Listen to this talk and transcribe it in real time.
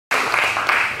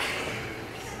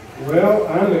Well,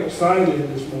 I'm excited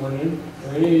this morning.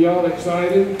 Are any of y'all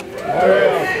excited?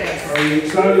 Yeah. Are you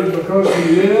excited because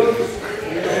he lives?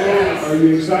 Yeah. Are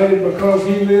you excited because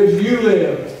he lives, you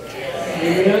live?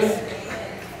 Amen?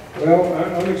 Well,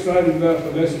 I'm excited about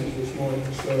the message this morning,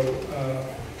 so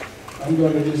I'm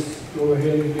going to just go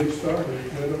ahead and get started.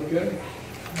 Is that okay?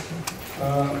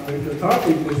 The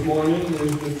topic this morning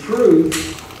is the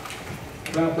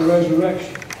truth about the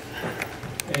resurrection.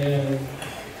 And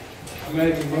I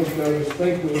imagine most of us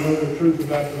think we know the truth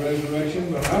about the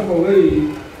resurrection, but I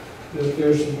believe that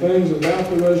there's some things about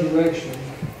the resurrection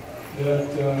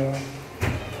that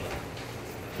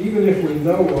even if we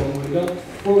know them, we don't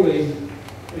fully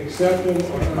accept them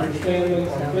or understand them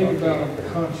or think about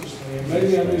them consciously. And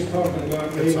maybe I'm just talking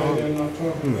about me, maybe I'm not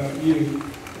talking about you.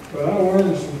 But I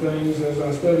learned some things as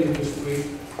I studied this week.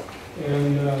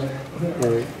 And I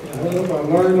don't know if I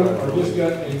learned them or just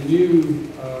got a new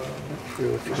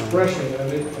expression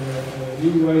of it and a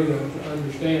new way to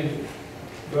understand it.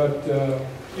 But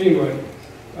anyway,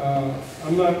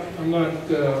 I'm not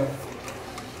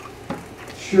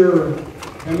sure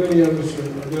how many of us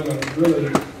are going to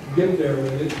really get there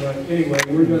with it, but anyway,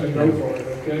 we're going to go for it,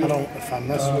 okay? I don't, if I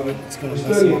mess with it, it's going to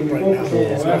mess up right now.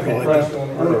 It's not going to last on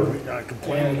earth.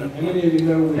 And many of you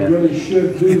know we really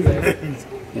should do that.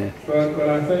 But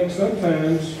I think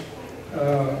sometimes we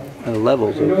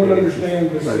don't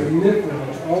understand the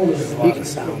significance, all the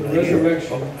significance of the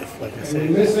resurrection, and we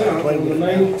miss out on the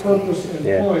main purpose and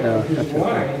point of his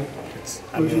life,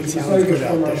 which is to save us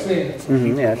from our sins. We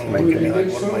can get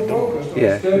so focused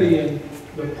on studying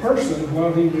the person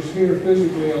while he was here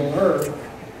physically on earth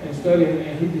and studying,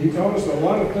 and he taught us a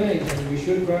lot of things, and we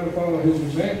should try to follow his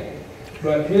example.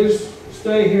 But his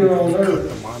stay here on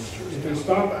earth, if he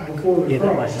stopped before the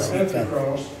cross, at the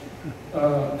cross,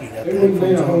 it wouldn't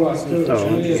mean a whole lot to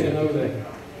us. We need to know that.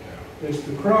 It's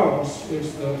the cross,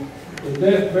 it's the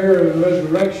death, burial, and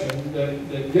resurrection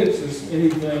that gets us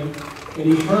anything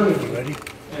in eternity.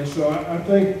 And so I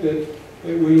think that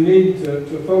we need to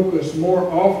focus more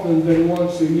often than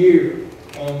once a year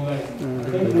on that.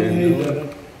 I think we need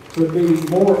to be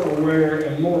more aware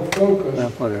and more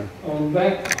focused on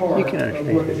that part of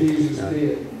what Jesus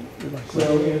did.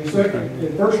 So in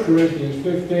 1 Corinthians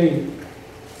 15,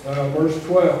 verse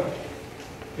 12,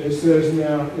 it says,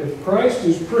 "Now, if Christ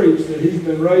is preached that he's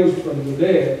been raised from the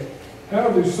dead, how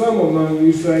do some among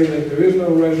you say that there is no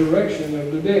resurrection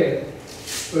of the dead?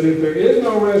 But if there is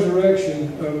no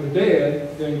resurrection of the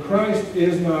dead, then Christ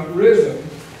is not risen.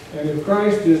 And if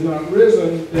Christ is not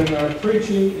risen, then our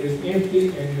preaching is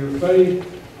empty, and your faith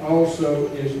also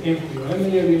is empty." How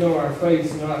many of you know our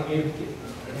faith's not empty?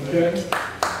 Okay?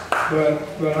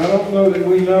 But I don't know that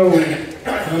we know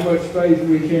how much faith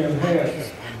we can have.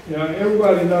 You know,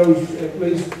 everybody knows at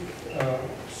least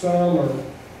some or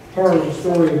part of the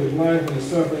story of his life and his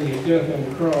suffering, his death on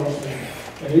the cross,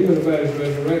 and even about his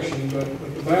resurrection. But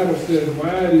the Bible says,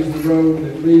 "Wide is the road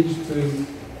that leads to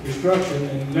destruction,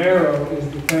 and narrow is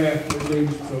the path that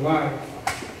leads to life."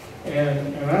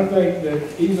 And I think that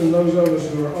even those of us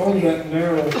who are on that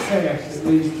narrow path that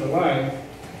leads to life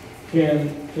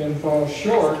can fall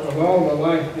short of all the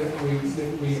life that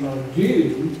we are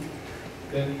due,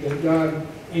 that God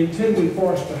intended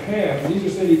for us to have.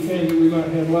 Jesus said he came that we might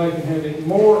have life and have it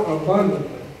more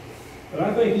abundantly. But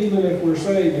I think even if we're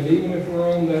saved, and even if we're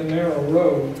on that narrow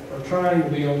road, or trying to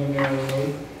be on the narrow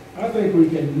road, I think we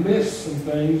can miss some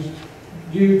things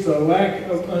due to lack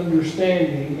of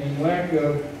understanding and lack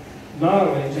of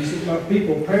knowledge. He says, "My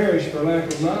people perish for lack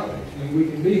of knowledge." I mean,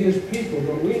 we can be his people,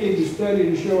 but we need to study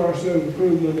to show ourselves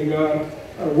approved unto God,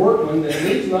 a workman that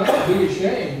needs not to be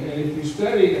ashamed. And if you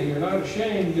study and you're not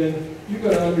ashamed, then you're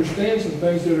going to understand some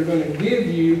things that are going to give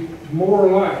you more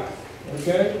life.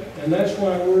 Okay? And that's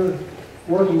why we're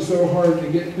working so hard to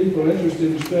get people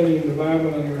interested in studying the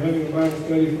Bible, and we're having a Bible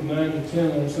study from 9 to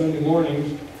 10 on Sunday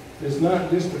mornings. It's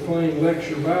not just a plain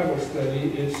lecture Bible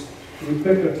study. It's we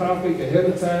pick a topic ahead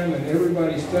of time, and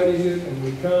everybody studies it, and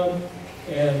we come,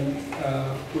 and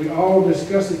we all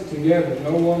discuss it together.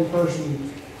 No one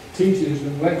person teaches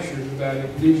and lectures about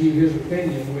it, gives you his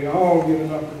opinion. We all get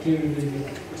an opportunity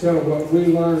to tell what we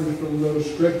learned from those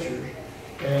scriptures.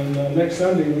 And next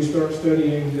Sunday we start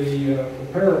studying the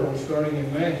parables, starting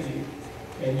in Matthew.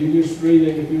 And you just read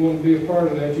it, if you want to be a part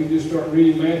of that, you just start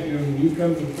reading Matthew, and when you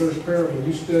come to the first parable,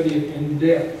 you study it in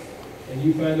depth. And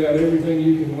you find out everything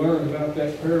you can learn about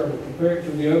that parable. Compare it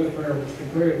to the other parables,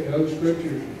 compare it to other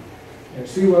scriptures, and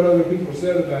see what other people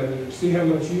said about it, and see how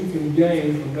much you can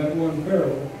gain from that one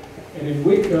parable. And then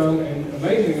we come, and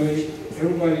amazingly,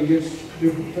 everybody gets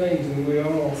different things, and we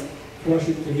all flush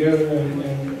it together,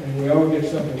 and we all get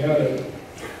something out of it.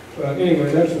 But anyway,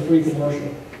 that's a free commercial.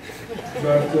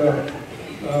 But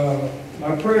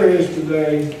my prayer is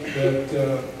today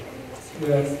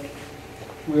that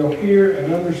we'll hear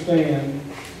and understand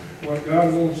what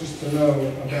God wants us to know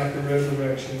about the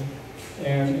resurrection,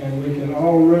 and we can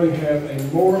all really have a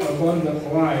more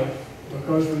abundant life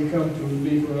because we come to a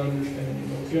deeper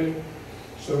understanding, okay?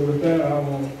 So with that, I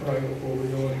want to pray before we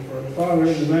go any further. Father,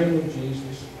 in the name of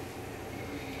Jesus,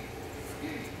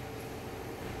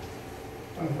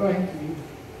 I thank you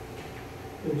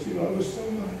that you love us so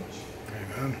much.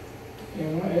 Amen.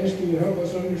 And I ask you to help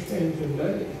us understand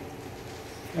today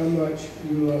how much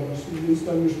you love us. At least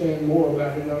understand more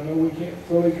about it. I know we can't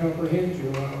fully comprehend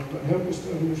your love, but help us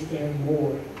to understand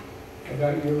more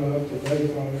about your love today,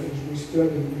 Father, as we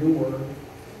study your word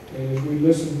and as we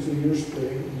listen to your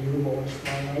spirit and your voice.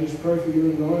 Father, I just pray for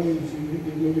your anointing that you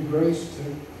give me the grace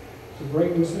to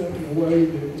bring this up in a way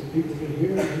that people can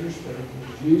hear and understand.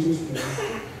 In Jesus'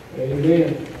 name,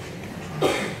 amen.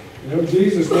 You know,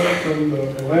 Jesus went from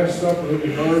the Last Supper in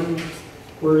the garden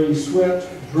where he sweat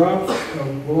drops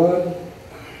of blood.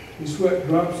 He sweat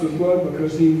drops of blood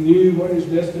because he knew what his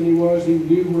destiny was. He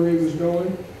knew where he was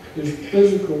going. His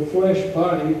physical flesh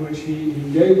body, which he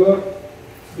gave up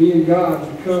being God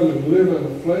to come and live in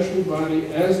a fleshly body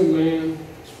as a man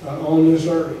on this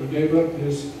earth. He gave up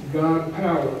his God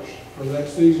powers for that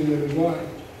season of his life.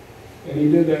 And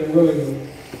he did that willingly.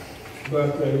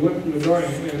 But he went to the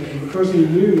garden, and because he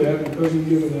knew that, because he'd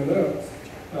given that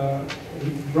up,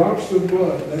 drops of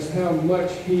blood, that's how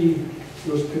much he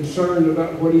was concerned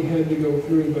about what he had to go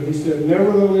through. But he said,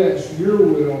 nevertheless, your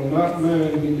will, not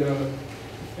mine, be done.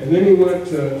 And then he went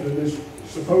to this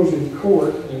supposed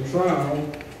court and trial.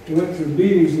 He went through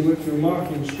beatings, he went through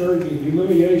mocking, scourging,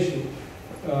 humiliation.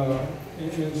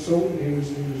 And so he was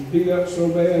beat up so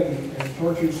bad and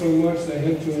tortured so much they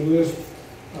had to enlist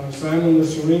Simon the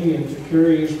Cyrenian to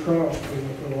carry his cross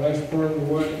for the last part of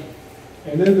the way.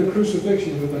 And then the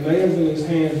crucifixion with the nails in his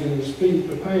hands and his feet,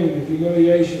 the pain, the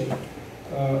humiliation,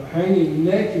 hanging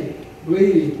naked,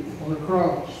 bleeding on a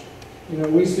cross. You know,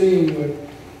 we see him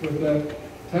with that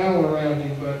towel around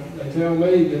him, but they tell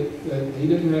me that he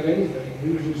didn't have anything. He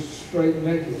was just straight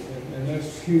naked, and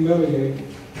that's humiliating.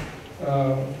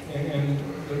 And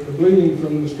the bleeding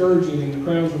from the scourging and the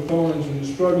crowns of thorns and the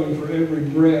struggling for every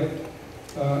breath.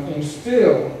 And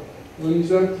still, when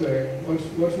he's up there,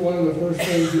 what's one of the first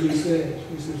things that he says?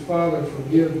 He says, Father,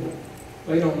 forgive them.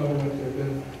 They don't know what they're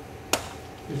doing.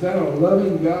 Is that a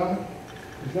loving God?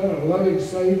 Is that a loving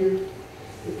Savior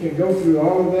that can go through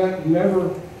all of that,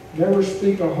 never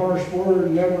speak a harsh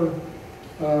word, never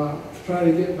try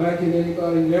to get back at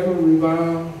anybody, never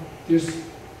revile, just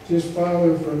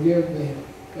Father, forgive them,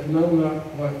 but know not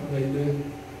what they do.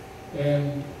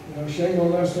 And you know, shame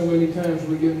on us, so many times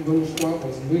we get in little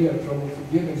squabbles and we have trouble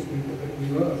forgiving people that we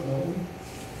love, don't we?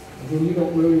 And then you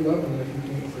don't really love them if you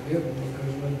can't forgive them,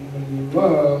 because when you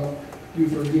love, you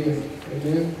forgive.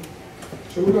 Amen?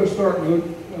 So we're going to start in Luke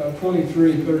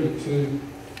 23:32.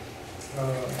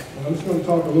 And I'm just going to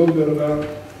talk a little bit about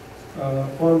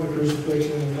part of the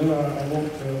crucifixion, and then I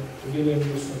want to get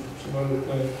into some other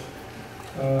things.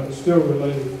 It's still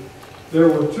related. There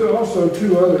were also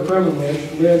two other criminals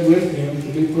led with him to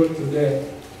be put to death.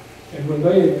 And when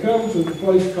they had come to the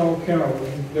place called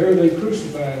Calvary, there they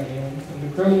crucified him,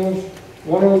 and the criminals,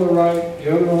 one on the right,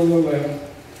 the other on the left.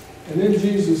 And then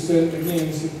Jesus said again,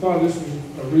 he said, Father, this was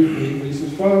a repeat, but he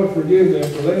says, Father, forgive them,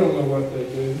 for they don't know what they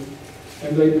do.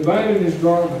 And they divided his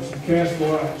garments and cast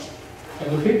lots.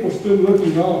 And the people stood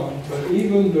looking on, but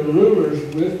even the rulers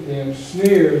with them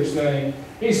sneered, saying,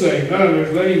 He saved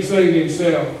others, let him save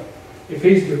himself. If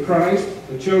he's the Christ,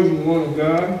 the chosen one of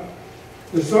God.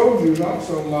 The soldiers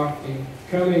also mocked him,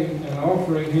 coming and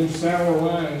offering him sour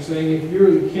wine, saying, If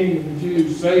you're the king of the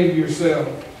Jews, save yourself.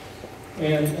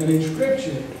 And an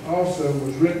inscription also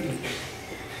was written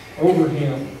over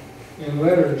him in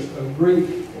letters of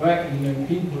Greek, Latin, and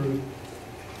Hebrew.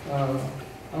 I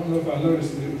don't know if I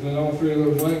noticed that it was in all three of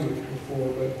those languages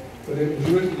before, but it was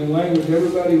written in language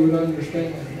everybody would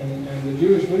understand. And the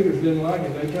Jewish leaders didn't like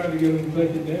it. They tried to get him to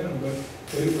take it down, but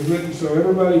it was written so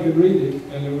everybody could read it,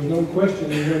 and there was no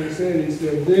question in what he said. He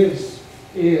said, This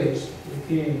is the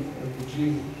King of the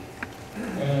Jews.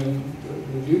 And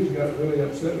the Jews got really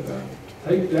upset about it.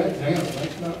 Take that down.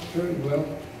 That's not true. Well,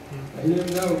 they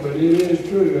didn't know, but it is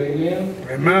true. Amen?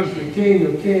 Amen. He's the King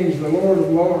of kings, the Lord of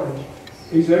lords.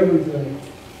 He's everything.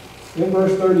 In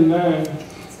verse 39,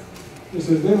 it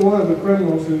says, Then one of the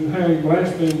criminals who hanged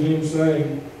blasphemed him,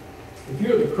 saying, If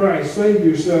you're the Christ, save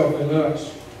yourself and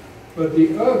us. But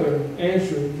the other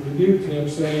answered, rebuked him,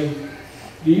 saying,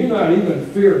 Do you not even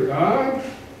fear God,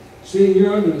 seeing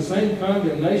you're under the same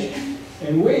condemnation?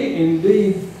 And we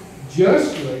indeed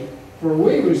justly for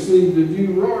we receive the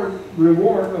due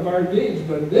reward of our deeds.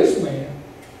 But this man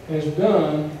has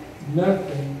done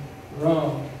nothing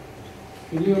wrong.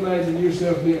 Can you imagine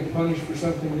yourself being punished for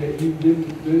something that you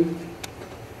didn't do?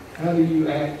 How do you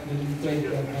act when you think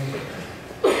that happened?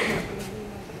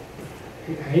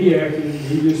 He acted,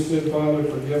 he just said, Father,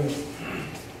 forgive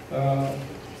us.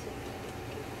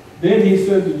 Then he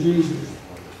said to Jesus,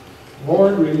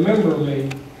 Lord, remember me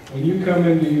when you come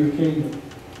into your kingdom.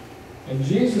 And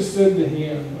Jesus said to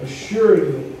him,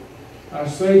 assuredly, I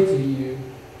say to you,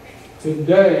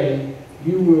 today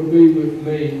you will be with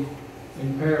me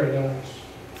in paradise.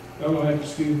 I'm going to have to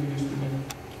excuse me just a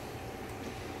minute.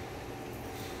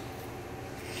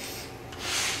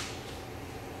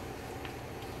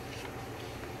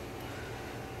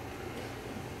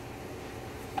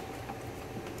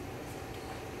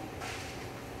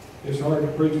 It's hard to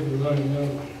preach with a runny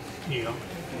nose. Yeah.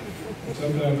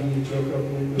 Sometimes when you choke up a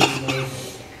little bit,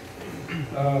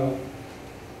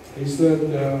 he said,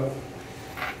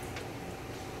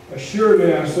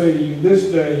 assuredly I say to you,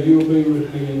 this day you will be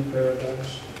with me in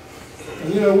paradise.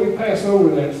 And you know, we pass over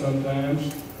that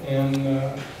sometimes, and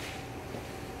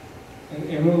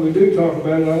when we do talk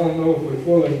about it, I don't know if we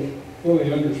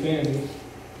fully understand it,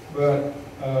 but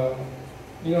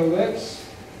you know, that's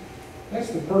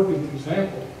the perfect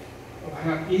example of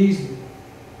how easy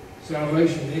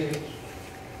salvation is.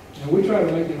 And we try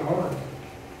to make it hard,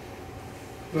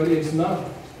 but it's not.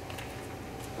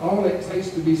 All it takes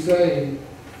to be saved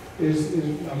is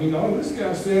I mean, all this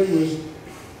guy said was,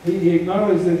 he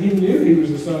acknowledged that he knew he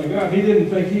was the Son of God. He didn't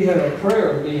think he had a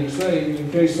prayer of being saved,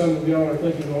 in case some of y'all are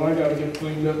thinking, well, I got to get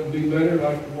cleaned up and do better,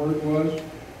 like the word was.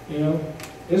 You know,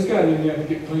 this guy didn't have to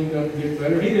get cleaned up and get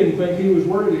better. He didn't think he was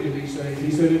worthy to be saved.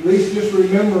 He said, at least just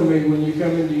remember me when you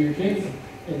come into your kingdom.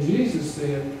 And Jesus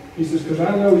said, he says, because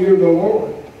I know you're the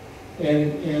Lord.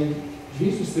 And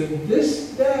Jesus said,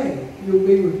 this day you'll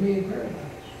be with me in paradise.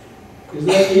 Is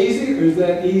that easy or is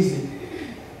that easy?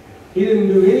 He didn't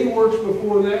do any works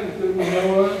before that we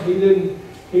know of. He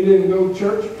didn't go to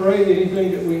church, pray,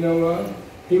 anything that we know of.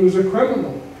 He was a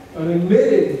criminal, an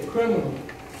admitted criminal.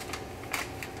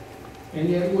 And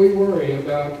yet we worry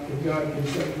about if God can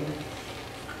save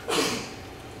us.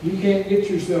 You can't get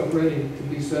yourself ready to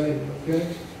be saved,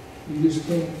 okay? You just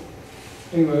can't.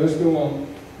 Anyway, let's go on.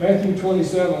 Matthew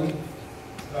 27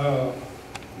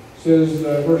 says,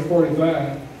 verse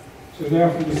 45, says, now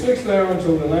from the 6th hour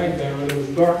until the 9th hour, there was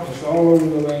darkness all over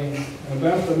the land. And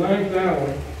about the 9th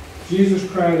hour, Jesus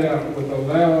cried out with a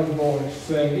loud voice,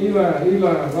 saying, Eli,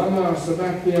 Eli, lama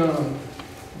sabachthani.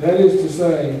 That is to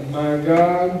say, my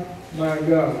God, why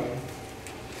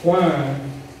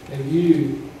have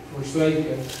you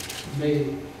forsaken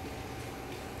me?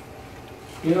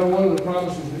 You know, one of the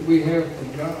promises that we have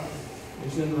from God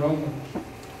is in Romans.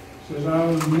 It says, I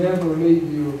will never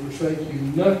leave you or forsake you.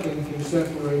 Nothing can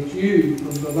separate you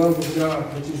from the love of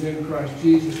God which is in Christ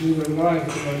Jesus. Neither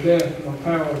life, nor death, nor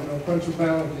power, nor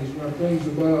principalities, nor things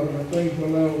above, nor things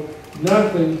below.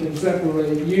 Nothing can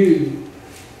separate you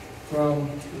from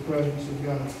the presence of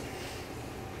God.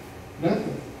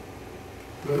 Nothing.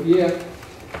 But yet,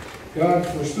 God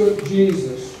forsook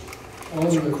Jesus on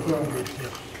the cross.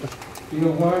 You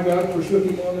know why God forsook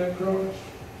him on that cross?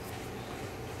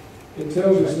 It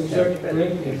tells us in 2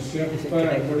 Corinthians chapter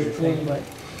 5, verse 20.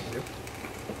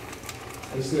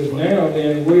 It says, now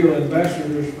then, we are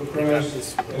ambassadors for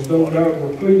Christ, as though God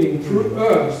were pleading through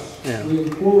us. We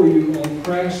implore you on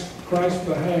Christ's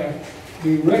behalf,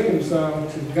 be reconciled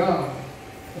to God.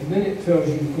 And then it tells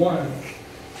you why.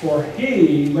 For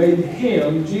he made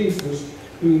him, Jesus,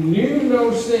 who knew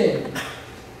no sin,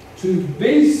 to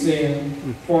be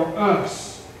sin for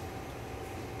us.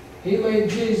 He made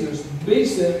Jesus be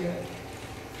sin.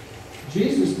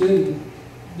 Jesus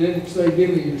didn't say,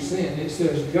 give me your sin. It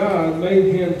says God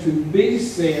made him to be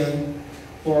sin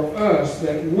for us,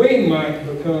 that we might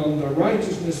become the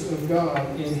righteousness of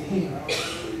God in him.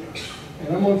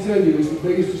 And I'm going to tell you, it's the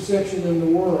biggest deception in the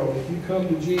world. If you come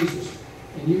to Jesus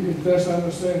and you confess I'm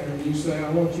a sinner, and you say, I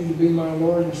want you to be my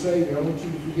Lord and Savior, I want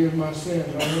you to forgive my sins,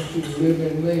 I want you to live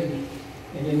in me.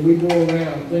 And then we go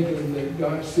around thinking that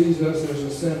God sees us as a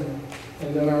sinner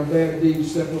and that our bad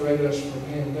deeds separate us from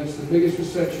him. That's the biggest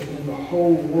deception in the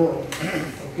whole world.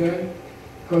 Okay?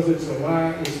 Because it's a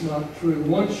lie, it's not true.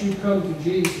 Once you come to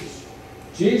Jesus,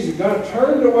 God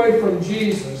turned away from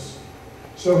Jesus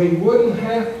so he wouldn't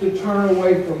have to turn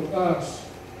away from us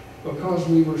because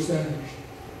we were sinners.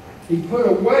 He put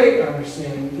away our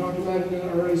sin. We talked about it in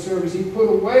the early service. He put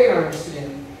away our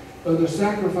sin by the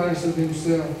sacrifice of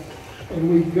himself. And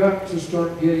we've got to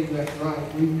start getting that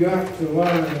right. We've got to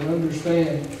learn and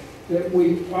understand that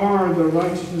we are the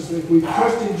righteousness. If we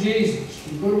trusted Jesus,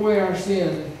 we put away our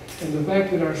sin, and the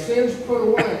fact that our sin's put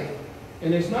away.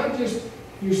 And it's not just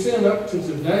you sin up to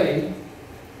today.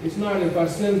 It's not if I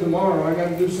sin tomorrow, I got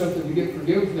to do something to get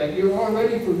forgiven for that. You're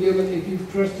already forgiven if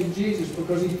you've trusted Jesus,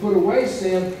 because He's put away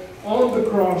sin on the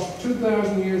cross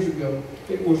 2,000 years ago.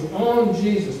 It was on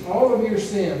Jesus. All of your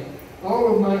sin,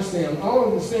 all of my sin, all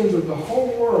of the sins of the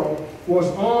whole world was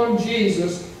on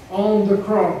Jesus on the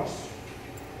cross.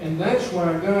 And that's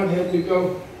why God had to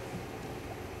go.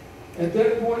 At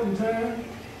that point in time,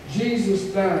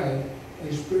 Jesus died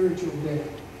a spiritual death.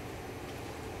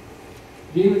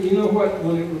 You know what,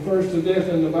 when it refers to death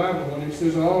in the Bible, when it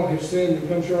says all have sinned and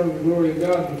come short of the glory of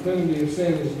God, the penalty of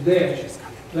sin is death.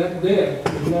 That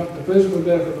death is not the physical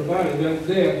death of the body. That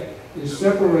death is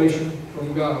separation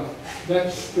from God.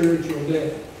 That's spiritual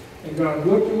death. And God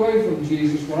looked away from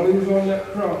Jesus while He was on that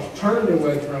cross, turned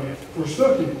away from Him,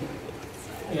 forsook Him.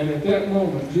 And at that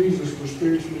moment, Jesus was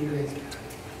spiritually dead.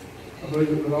 I believe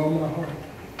it with all my heart.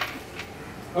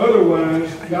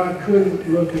 Otherwise, God couldn't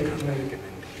look at me.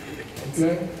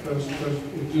 Okay? Because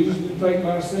if Jesus didn't take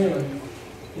my sin,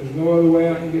 there's no other way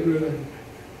I can get rid of it.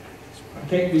 I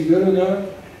can't be good enough.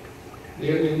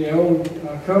 In the old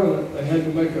covenant, they had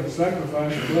to make a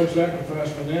sacrifice, a blood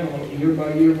sacrifice for an animal, year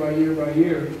by year by year by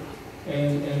year.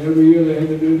 And every year they had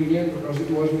to do it again because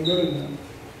it wasn't good enough.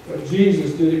 But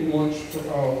Jesus did it once for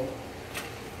all.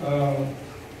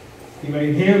 He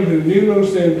made Him who knew no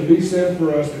sin to be sin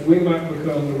for us, that we might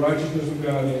become the righteousness of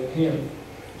God in Him.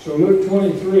 So Luke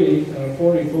 23,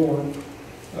 44.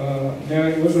 Now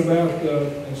it was about,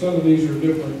 and some of these are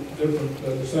different,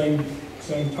 the same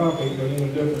topic, but in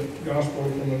a different gospel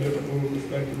from a different little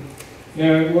perspective.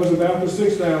 Now it was about the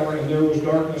 6th hour, and there was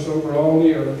darkness over all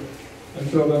the earth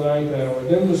until the 9th hour.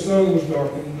 Then the sun was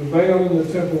darkened. The veil in the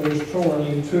temple was torn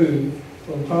in two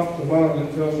from top to bottom,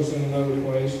 it tells us in another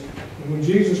place. And when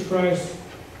Jesus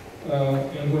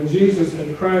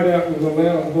had cried out with a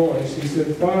loud voice, He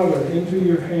said, Father, into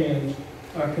your hands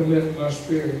I commit my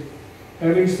spirit.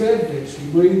 Having said this, He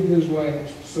breathed His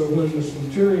last. So when the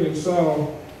centurion saw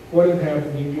what had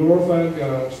happened, he glorified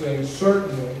God, saying,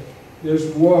 certainly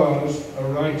this was a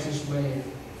righteous man.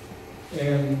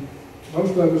 And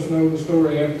most of us know the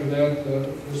story after that.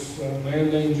 This man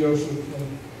named Joseph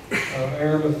from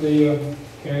Arimathea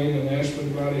came and asked for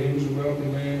the body. He was a wealthy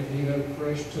man. He had a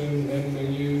fresh tomb that hadn't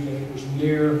been used, and it was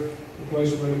near the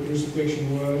place where the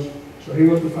crucifixion was. So he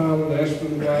went to Pilate, asked for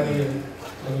the body, and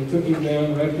they took him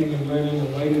down, wrapped him in linen,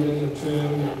 and laid it in the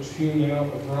tomb. It was hewn out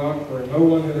of rock where no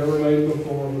one had ever laid it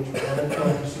before, which was all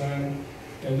prophesied.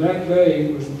 And that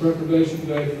day was the preparation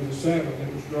day for the Sabbath.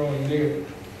 It was drawing near.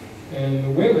 And the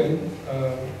women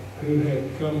who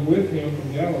had come with him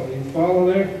from Galilee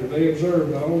followed after. They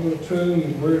observed all the tomb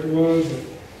and where it was and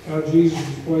how Jesus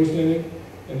was placed in it.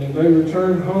 And then they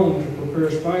returned home to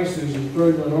prepare spices and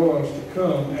fragrant oils to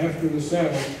come after the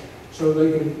Sabbath so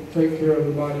they could take care of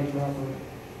the body properly.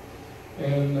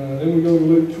 And then we go to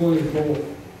Luke 24.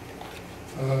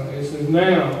 It says,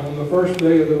 now, on the first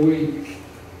day of the week,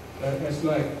 that's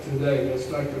like today, that's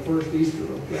like the first Easter,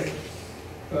 okay?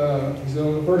 He said,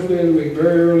 on the first day of the week,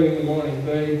 very early in the morning,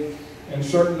 they and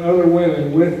certain other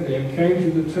women with them came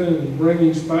to the tomb,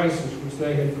 bringing spices which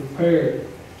they had prepared.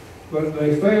 But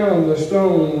they found the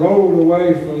stone rolled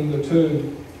away from the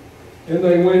tomb. And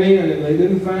they went in, and they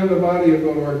didn't find the body of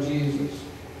the Lord Jesus.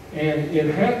 And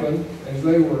it happened, as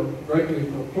they were greatly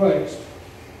perplexed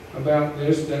about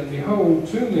this, that behold,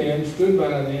 two men stood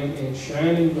by them in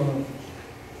shining garments.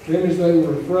 Then as they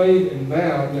were afraid and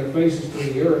bowed their faces to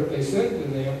the earth, they said to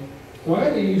them, why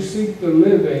do you seek the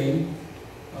living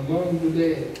among the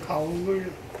dead?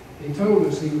 Hallelujah. He told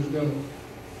us He was going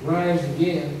to rise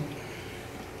again.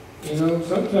 You know,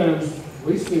 sometimes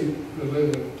we seek the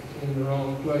living in the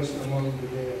wrong place among the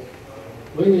dead.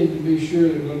 We need to be sure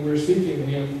that when we're seeking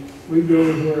Him, we go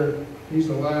where He's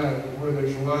alive and where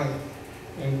there's life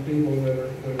and people that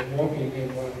are walking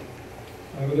in life.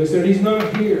 But they said, He's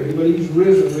not here, but He's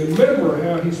risen. Remember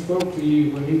how He spoke to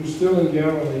you when He was still in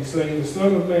Galilee, saying, the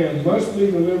Son of Man must be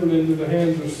delivered into the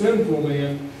hands of sinful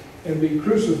men and be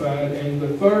crucified, and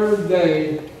the third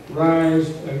day rise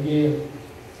again.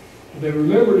 They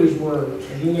remembered His words,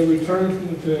 and then they returned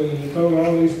from the tomb, and they told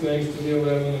all these things to the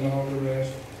 11 and all the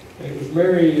rest. And it was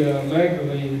Mary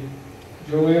Magdalene,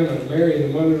 Joanna, Mary, the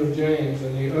mother of James,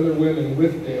 and the other women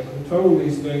with them, who told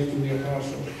these things to the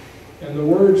apostles. And the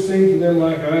words seemed to them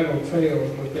like idle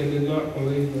tales, but they did not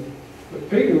believe them. But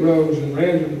Peter rose and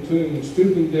ran to the tomb, and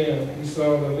stooping down, he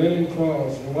saw the linen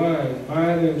cloths lying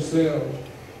by themselves,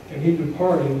 and he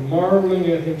departed,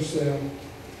 marveling at himself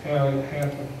how it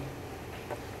happened.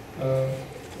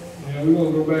 Now we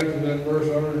want to go back to that verse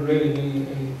I already read it in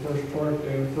the first part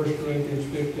there, 1 Corinthians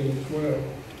 15:12.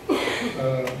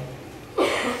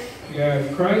 Now,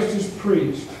 if Christ is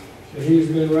preached that he has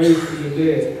been raised from the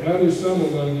dead, how does some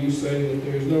among you say that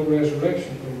there is no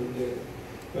resurrection from the dead?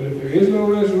 But if there is no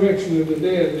resurrection of the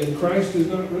dead, then Christ is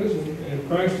not risen. And if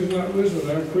Christ is not risen,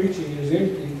 our preaching is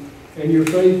empty, and your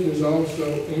faith is also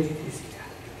empty.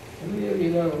 How many of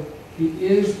you know he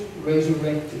is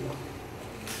resurrected?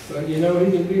 But you know,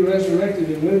 he can be resurrected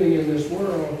and living in this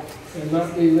world and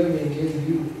not be living in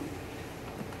you.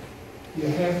 You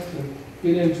have to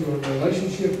get into a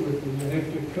relationship with him. You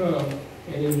have to come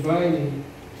and invite him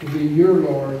to be your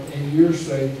Lord and your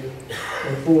Savior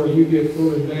before you get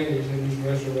full advantage of his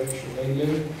resurrection.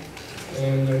 Amen?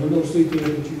 And we're going to see to it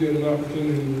that you get an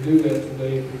opportunity to do that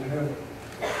today if you haven't.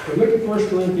 But look at 1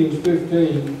 Corinthians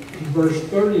 15, verse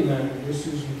 39. This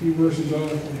is a few verses on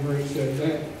from where he said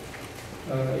that.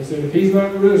 He said, if he's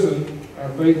not risen, our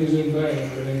faith is in vain.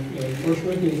 But in 1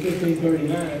 Corinthians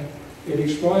 15:39, it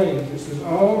explains, it says,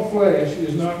 all flesh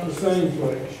is not the same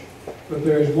flesh, but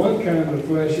there is one kind of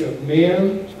flesh of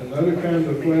men, another kind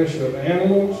of flesh of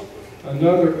animals,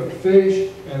 another of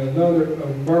fish, and another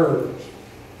of birds.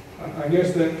 I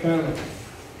guess that kind of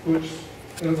puts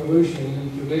evolution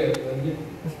into that, doesn't it?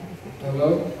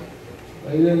 Hello?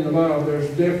 In the Bible, there's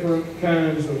different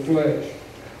kinds of flesh.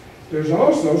 There's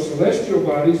also celestial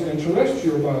bodies and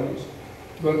terrestrial bodies.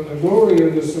 But the glory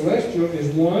of the celestial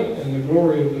is one, and the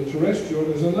glory of the terrestrial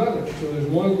is another. So there's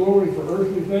one glory for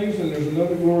earthly things, and there's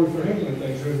another glory for heavenly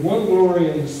things. There's one glory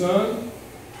in the sun,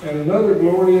 and another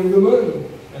glory in the moon,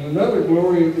 and another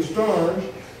glory of the stars,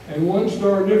 and one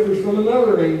star differs from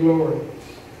another in glory.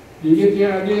 Do you get the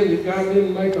idea that God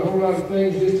didn't make a whole lot of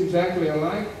things just exactly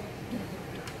alike?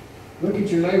 Look at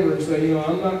your neighbor and say, you know,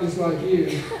 I'm not just like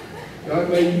you. God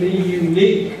made me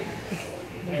unique,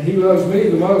 and he loves me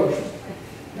the most.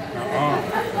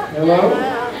 Hello?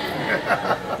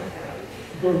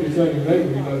 Of course, you tell your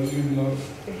neighbor he loves you the most.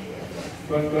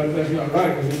 But that's not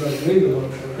right, because he loves me the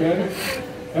most, okay?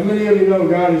 How many of you know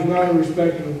God is not a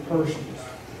respecter of persons?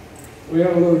 We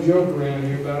have a little joke around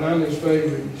here about I'm his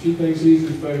favorite. She thinks he's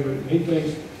his favorite, and he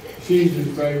thinks she's his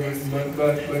favorite.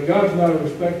 But God's not a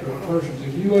respecter of persons.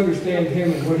 If you understand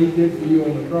him and what he did for you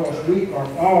on the cross, we are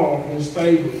all his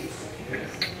favorites.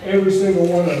 Every single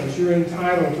one of us. You're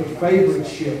entitled to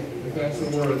favoriteship, if that's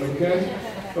the word, okay?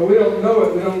 But we don't know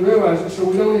it, we don't realize it, so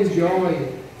we don't enjoy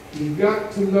it. You've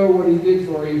got to know what he did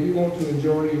for you if you want to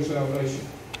enjoy your salvation.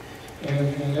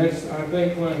 And that's, I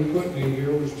think, why he put me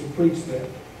here, was to preach that.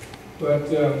 But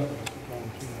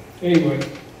anyway,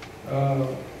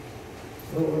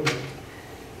 where was it?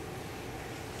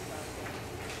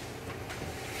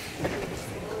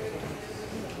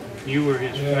 You were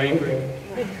his favorite.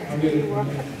 Okay. I'll get it from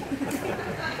there.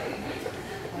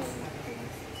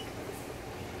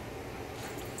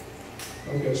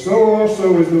 Okay, so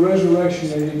also is the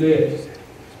resurrection of the dead.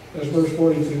 That's verse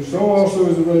 42. So also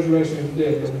is the resurrection of the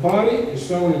dead. The body is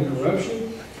sown in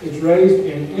corruption, it's raised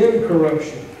in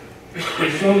incorruption.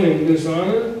 It's sown in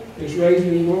dishonor, it's raised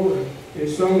in glory.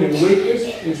 It's sown in weakness,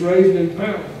 it's raised in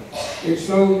power. It's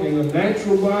sown in a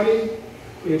natural body,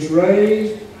 it's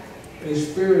raised a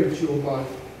spiritual body.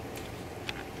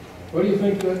 What do you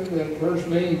think that verse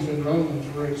means in Romans,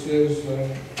 where it says,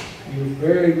 you're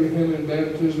buried with him in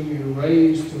baptism, you're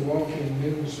raised to walk in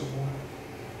newness of life?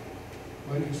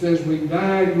 When it says we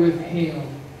died with him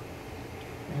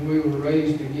and we were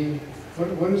raised again,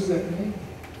 what does that mean?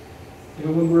 You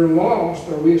know, when we're lost,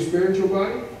 are we a spiritual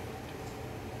body?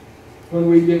 When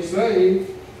we get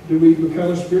saved, do we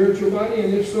become a spiritual body?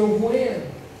 And if so, when?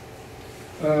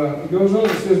 It goes on,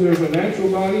 it says there's a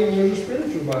natural body and there's a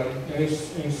spiritual body.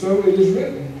 And so it is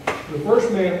written. The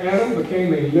first man, Adam,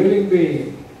 became a living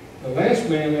being. The last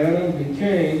man, Adam,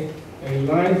 became a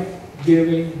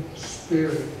life-giving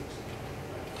spirit.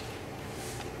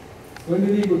 When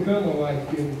did he become a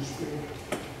life-giving spirit?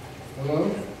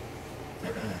 Hello?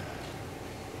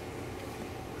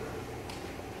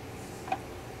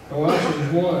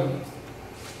 Colossians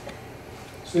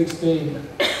 1:16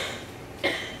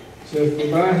 says, for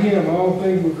by him all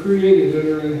things were created that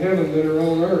are in heaven, that are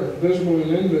on earth, visible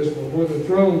and invisible, whether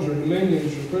thrones or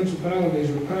dominions or principalities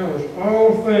or powers.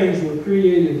 All things were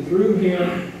created through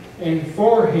him and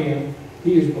for him.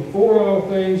 He is before all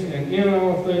things, and in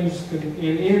all things, and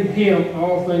in him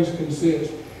all things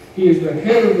consist. He is the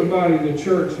head of the body, the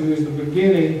church, who is the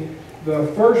beginning, the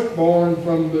firstborn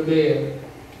from the dead.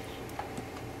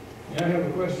 Now I have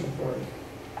a question for you.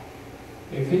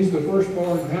 If he's the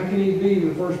firstborn, how can he be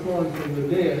the firstborn from the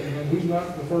dead when he's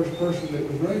not the first person that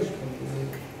was raised from the dead?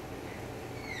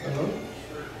 Hello?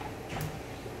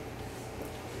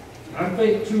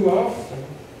 think too often,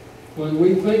 when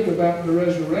we think about the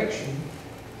resurrection,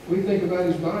 we think about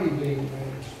his body being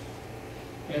raised.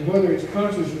 And whether it's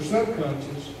conscious or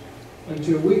subconscious,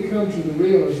 until we come to the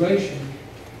realization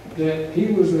that he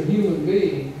was a human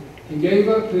being, he gave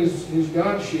up his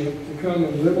godship to come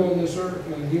and live on this earth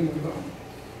in a human body.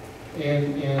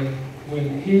 And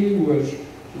when he was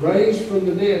raised from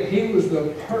the dead, he was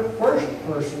the first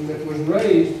person that was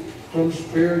raised from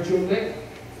spiritual death.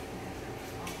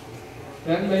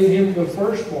 That made him the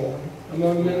firstborn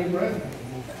among many brethren.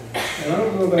 And I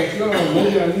don't know about y'all,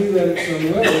 maybe I knew that at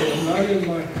some level, but not in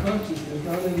my consciousness,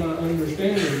 not in my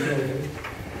understanding totally.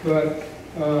 But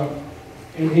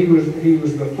and he was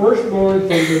the firstborn from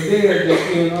the dead,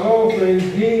 that in all things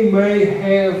he may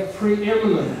have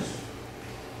preeminence.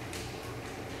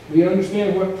 Do you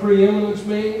understand what preeminence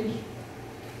means?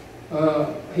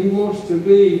 He wants to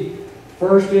be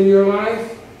first in your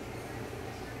life.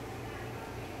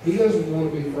 He doesn't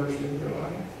want to be first in your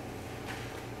life.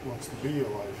 He wants to be your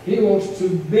life. He wants to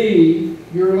be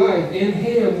your life. In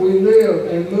him we live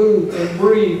and move and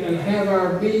breathe and have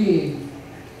our being.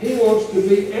 He wants to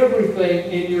be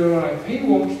everything in your life. He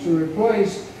wants to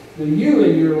replace the you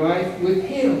in your life with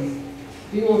him.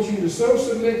 He wants you to so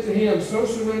submit to him, so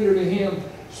surrender to him,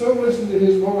 so listen to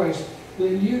his voice, that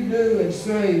you do and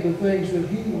say the things that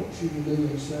he wants you to do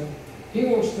and say. He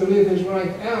wants to live his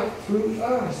life out through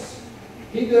us.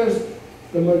 He does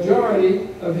the majority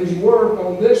of his work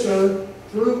on this earth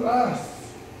through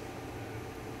us.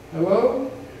 Hello?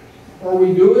 Are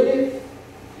we doing it?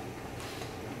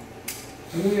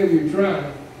 How many of you try?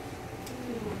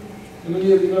 How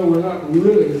many of you know we're not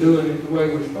really doing it the way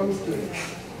we're supposed to?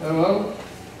 Hello?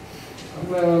 I'm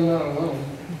glad I'm not alone.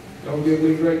 Don't give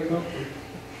me great comfort.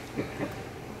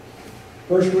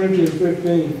 1 Corinthians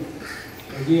 15,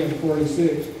 again,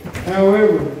 46.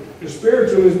 However, the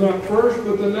spiritual is not first,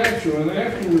 but the natural, and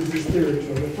afterwards the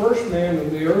spiritual. The first man of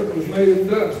the earth was made of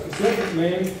dust. The second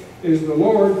man is the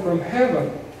Lord from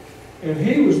heaven. And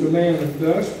he was the man of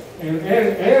dust. And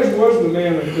as was the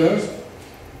man of dust,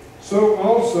 so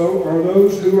also are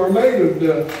those who are made of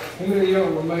dust. How many of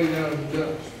y'all were made out of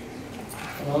dust?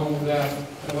 Along with Adam.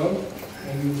 Hello?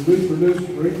 And you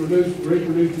reproduced,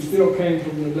 you still came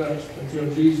from the dust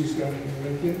until Jesus got here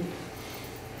with you.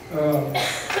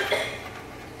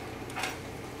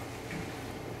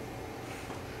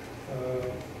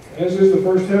 As is the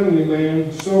first heavenly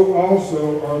man, so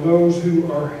also are those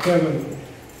who are heavenly.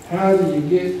 How do you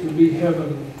get to be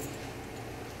heavenly?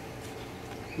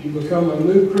 You become a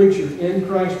new creature in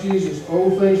Christ Jesus.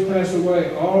 Old things pass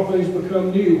away. All things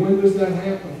become new. When does that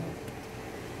happen?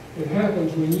 It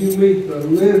happens when you meet the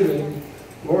living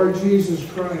Lord Jesus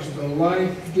Christ, the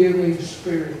life-giving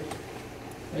Spirit.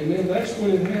 Amen. That's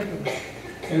when it happens.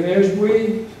 And as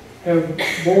we have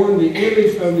borne the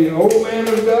image of the old man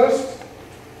of dust,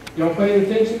 y'all paying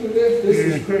attention to this? This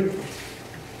is critical.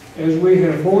 As we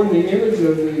have borne the image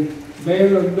of the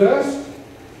man of dust,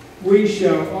 we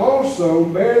shall also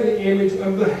bear the image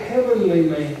of the heavenly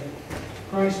man,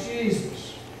 Christ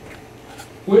Jesus.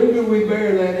 When do we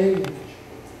bear that image?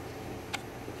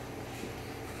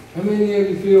 How many of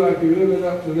you feel like you're living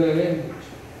up to that image?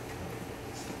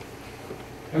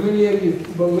 How many of you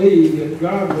believe that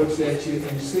God looks at you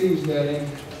and sees that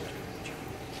image?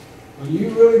 When you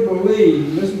really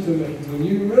believe, listen to me, when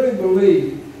you really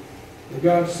believe that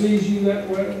God sees you that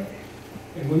way,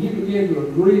 and when you begin to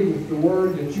agree with the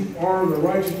Word that you are the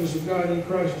righteousness of God in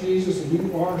Christ Jesus, and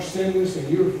you are sinless, and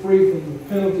you're free from the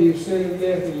penalty of sin and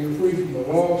death, and you're free from the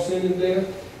law of sin and death,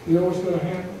 you know what's going to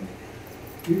happen?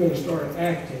 You're going to start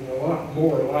acting a lot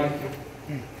more like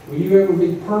Him. Will you ever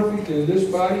be perfect in this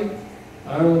body?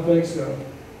 I don't think so.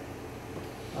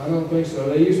 I don't think so.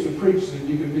 They used to preach that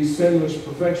you could be sinless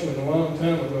perfection a long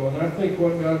time ago, and I think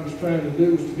what God was trying to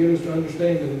do was to get us to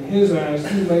understand that in His eyes,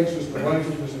 He makes us the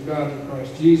righteousness of God in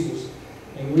Christ Jesus.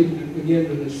 And we begin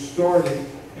to distort it,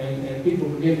 and people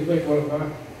begin to think,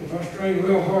 well, if I strain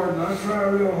real hard, and I try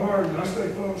real hard, and I stay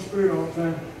full of the Spirit all the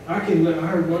time, I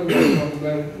heard one guy talk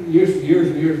about it years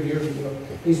ago.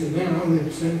 He said, man, I'll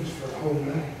live sinless for a whole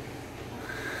day.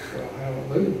 Well,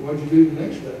 hallelujah. What'd you do the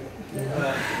next day?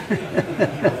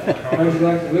 How'd you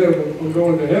like to live from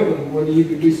going to heaven, whether you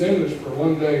could be sinless for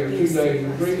 1 day or 2 days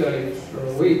or 3 days or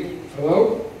a week?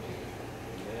 Hello?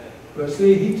 But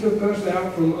see, He took us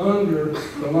out from under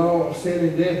the law of sin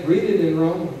and death. Read it in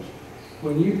Romans.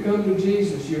 When you come to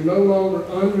Jesus, you're no longer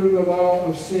under the law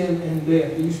of sin and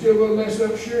death. Are you still going to mess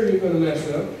up? Sure, you're going to mess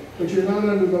up. But you're not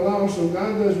under the law, so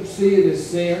God doesn't see it as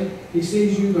sin. He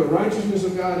sees you the righteousness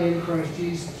of God in Christ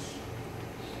Jesus.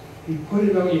 He put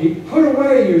it on you. He put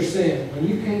away your sin when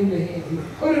you came to Him. He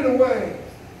put it away.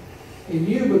 And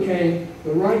you became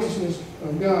the righteousness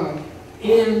of God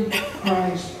in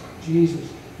Christ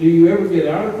Jesus. Do you ever get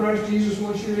out of Christ Jesus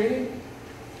once you're in Him?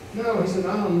 No, He said,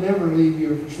 I'll never leave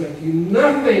you or forsake you.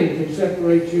 Nothing can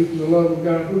separate you from the love of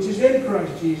God, which is in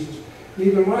Christ Jesus.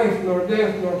 Neither life, nor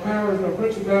death, nor powers, nor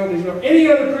principalities, nor any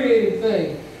other created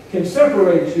thing can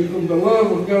separate you from the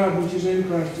love of God, which is in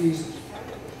Christ Jesus.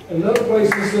 Another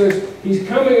place He says, He's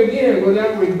coming again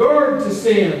without regard to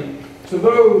sin, to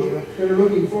those that are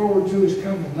looking forward to His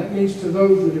coming. That means to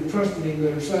those that have trusted Him,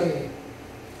 that are saved.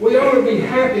 We ought to be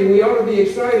happy, we ought to be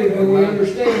excited when we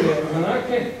understand that. And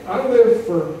I lived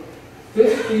for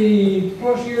 50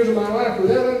 plus years of my life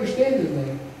without understanding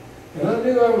that. And I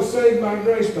knew I was saved by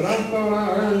grace, but I thought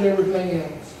I earned everything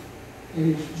else.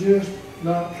 And it's just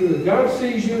not true. God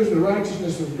sees you as the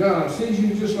righteousness of God, sees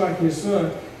you just like His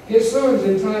Son. His Son's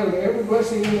entitled to every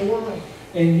blessing in the world.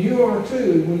 And you are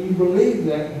too, when you believe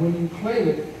that, when you claim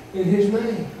it in His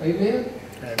name. Amen?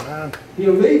 Amen.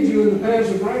 He'll lead you in the paths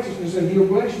of righteousness, and He'll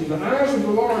bless you. The eyes of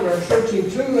the Lord are searching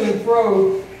to and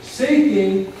fro,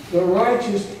 seeking the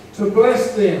righteous to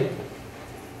bless them.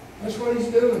 That's what He's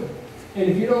doing. And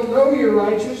if you don't know you're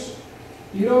righteous,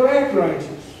 you don't act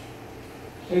righteous.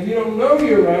 And if you don't know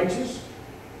you're righteous,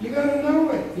 you got to know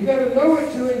it. You got to know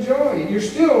it to enjoy it. You're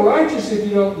still righteous if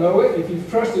you don't know it, if you've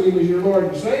trusted Him as your Lord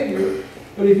and Savior.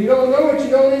 But if you don't know it, you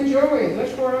don't enjoy it.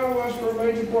 That's where I was for a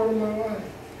major part of my life.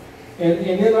 And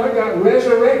then I got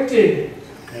resurrected.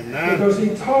 Amen. Because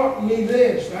He taught me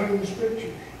this out of the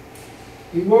Scriptures.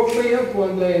 He woke me up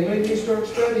one day and made me start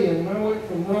studying. And I went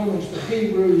from Romans to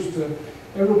Hebrews to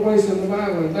every place in the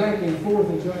Bible and back and forth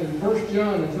until in 1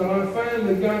 John until I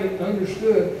finally got it and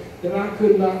understood that I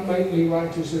could not make me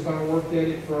righteous if I worked at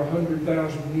it for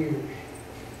 100,000 years.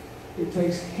 It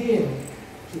takes Him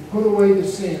to put away the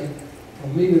sin for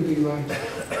me to be righteous.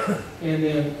 And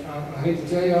then, I hate to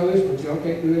tell you all this, but y'all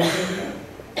can't do anything about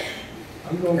it.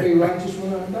 I'm going to be righteous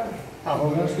when I die.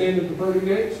 When I stand at the pearly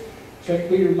gates, St.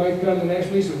 Peter may come and ask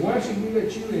me, he said, why should we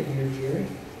let you in here, Jerry?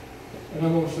 And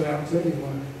I'm going to say, I'll tell you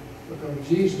why. Because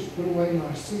Jesus put away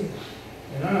my sin.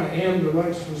 And I am the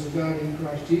righteousness of God in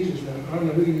Christ Jesus. Now, I don't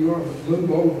know who you are, but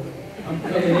move over. I'm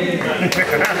coming in. That's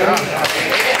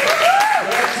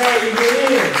how you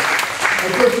get in.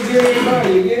 That's what you get in by.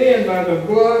 You get in by the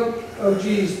blood of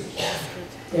Jesus.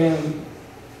 And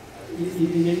you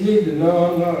need to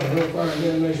know, I'm not a hellfire and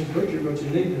damnation preacher, but you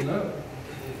need to know.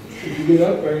 If you get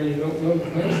up there and you don't know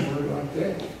the password like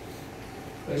that,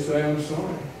 they say, I'm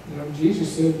sorry. You know,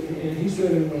 Jesus said, and He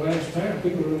said in the last time,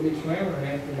 people are going to be clamoring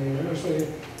after me. And I say,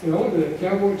 you know, I went to that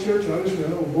cowboy church, I listened to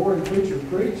an old boring preacher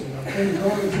preach, and I came to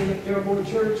college in that cowboy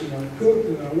church, and I cooked,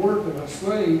 and I worked, and I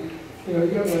slaved. You know,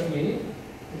 you got to let me in.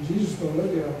 And Jesus is going to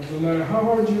look at us. No matter how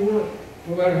hard you work,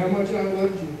 no matter how much I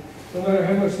loved you, no matter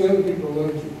how much the other people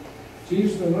loved you,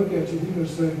 Jesus is going to look at you, He's going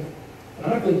to say, and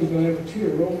I think He's going to have a tear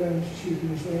roll down His cheek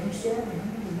and say, I'm sorry, I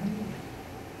never knew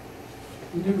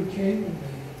you. You never came to me.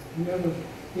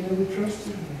 You never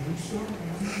trusted me. I'm sorry, I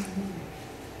never knew you.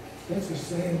 That's a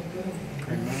sad thing.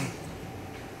 Amen.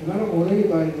 And I don't want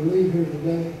anybody to leave here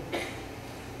today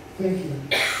thinking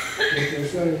that they're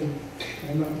saved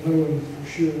and not knowing for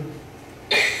sure.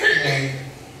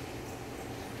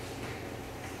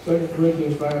 2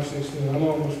 Corinthians 5:16. I'm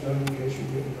almost done in case you're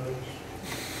getting nervous.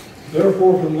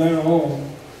 Therefore, from now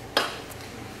on,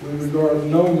 we regard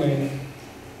no man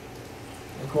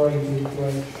according to the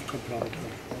flesh.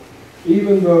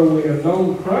 Even though we have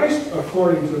known Christ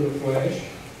according to the flesh.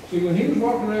 See, when He was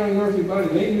walking around in an earthly body,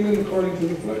 they knew Him according to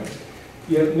the flesh.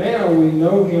 Yet now we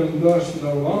know Him thus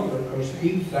no longer, because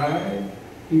He died,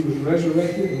 He was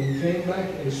resurrected, and He came back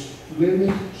as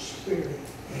living spirit.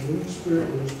 A living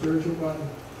spirit with a spiritual body.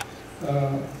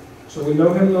 So we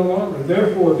know Him no longer.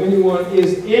 Therefore, if anyone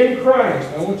is in Christ,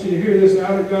 I want you to hear this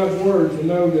out of God's Word to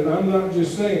know that I'm not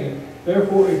just saying it.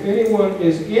 Therefore, if anyone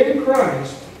is in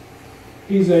Christ,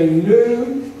 he's a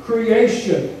new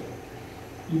creation.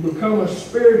 You become a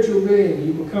spiritual being.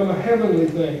 You become a heavenly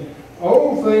thing.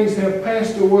 Old things have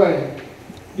passed away.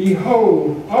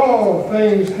 Behold, all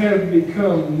things have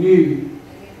become new.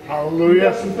 Hallelujah. You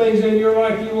got some things in your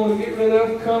life you want to get rid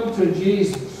of, come to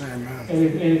Jesus. Amen.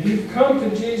 And if you've come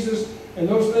to Jesus and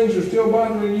those things are still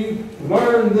bothering you,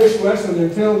 learn this lesson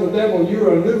and tell the devil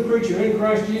you're a new creature in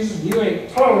Christ Jesus. You ain't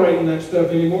tolerating that stuff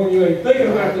anymore. You ain't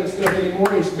thinking about that stuff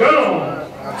anymore. It's gone.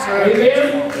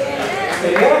 Amen?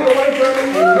 And walk away from it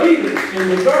and leave it in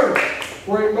the dirt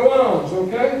where it belongs,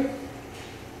 okay?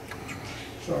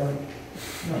 Sorry.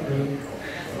 Not really.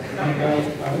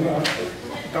 I'm not.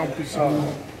 Don't be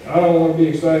sorry. I don't want to be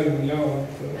excited when y'all are.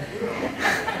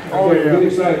 Oh, yeah. Get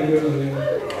excited,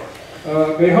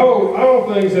 Behold,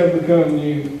 all things have become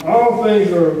new. All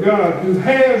things are of God, who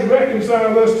has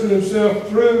reconciled us to himself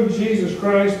through Jesus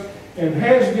Christ, and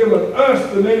has given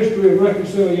us the ministry of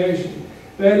reconciliation.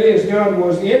 That is, God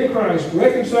was in Christ,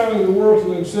 reconciling the world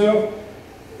to himself.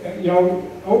 Y'all,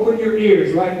 open your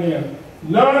ears right now.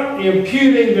 Not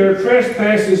imputing their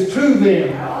trespasses to them.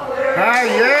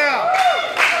 Yeah.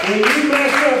 When you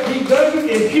mess up, he doesn't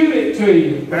impute it to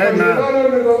you, because you're not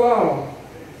under the law.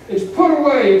 It's put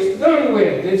away, it's done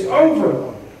with, it's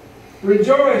over.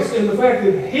 Rejoice in the fact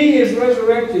that he is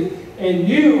resurrected and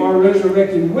you are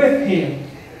resurrected with him.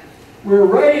 We're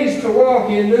raised to walk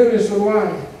in newness of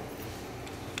life.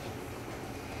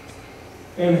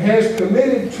 And has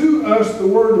committed to us the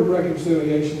word of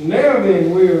reconciliation. Now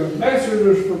then, we are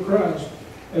ambassadors for Christ.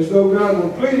 As though God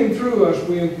were pleading through us,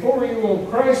 we implore you on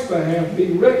Christ's behalf,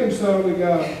 be reconciled to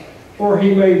God. For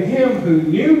he made him who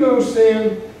knew no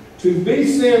sin to be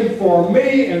sin for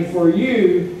me and for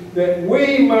you, that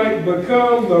we might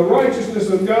become the righteousness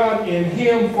of God in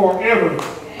him forever.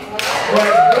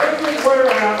 That doesn't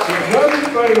wear out, it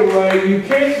doesn't fade away, you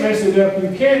can't mess it up, you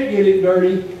can't get it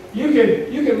dirty. You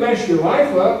can mess your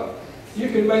life up. You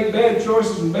can make bad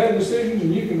choices and bad decisions,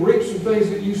 and you can reap some things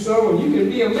that you sow, and you can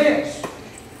be a mess.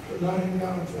 But not in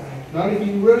God's eyes. Not if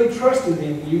you really trusted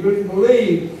him, you really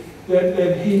believe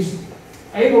that he's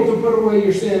able to put away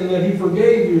your sin and that he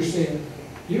forgave your sin.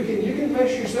 You can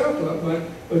mess yourself up,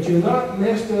 but you're not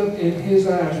messed up in his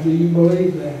eyes. Do you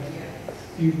believe that?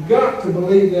 You've got to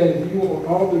believe that if you want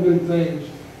all the good things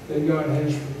that God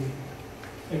has for you.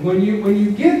 And when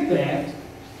you get that,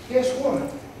 guess what?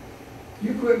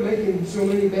 You quit making so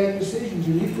many bad decisions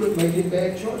and you quit making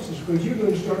bad choices, because you're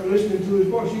going to start listening to his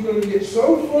voice. You're going to get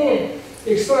so full of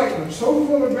excitement, so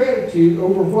full of gratitude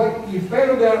over what you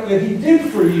found out that he did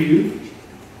for you,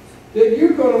 that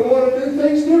you're going to want to do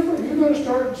things different. You're going to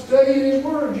start studying his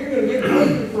word. You're going to get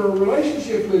hungry for a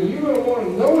relationship with him. You're going to want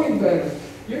to know him better.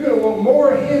 You're going to want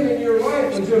more of him in your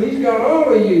life until he's got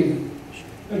all of you,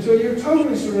 until you're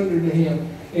totally surrendered to him.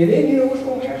 And then you know what's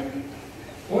going to happen?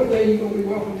 One day you're going to be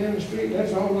walking down the street, and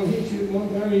that's all going to hit you at one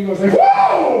time, and you're going to say,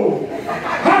 whoa!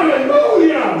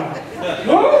 Hallelujah!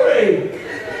 Glory!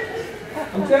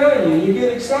 I'm telling you, you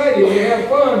get excited, you have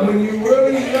fun when you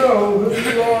really know who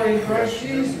you are in Christ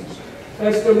Jesus.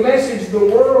 That's the message the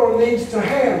world needs to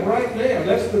have right now.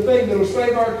 That's the thing that will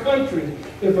save our country.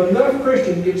 If enough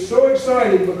Christians get so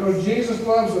excited because Jesus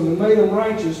loves them and made them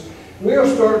righteous, we'll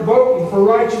start voting for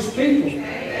righteous people.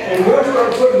 And we'll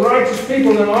start putting righteous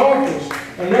people in office.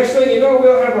 And next thing you know,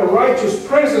 we'll have a righteous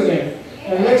president.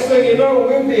 And next thing you know,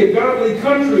 we'll be a godly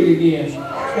country again.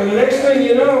 And the next thing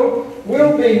you know,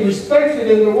 we'll be respected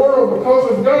in the world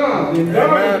because of God. And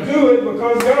God will do it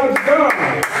because God's God.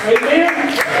 Amen?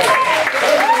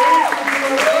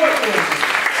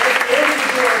 That's the answer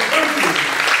to our country.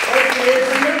 That's the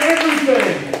answer to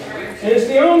everything. And it's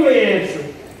the only answer.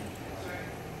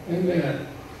 Amen.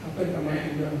 I think I might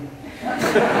be done.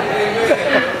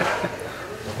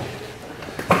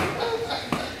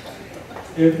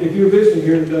 If you're visiting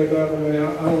here today, by the way, I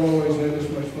don't always have this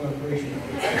much fun preaching.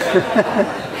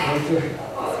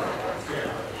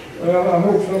 Well, I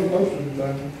hope most of the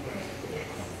time.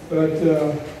 But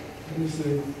let me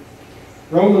see.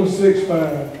 Romans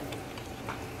 6:5.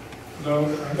 No,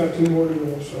 I got two more to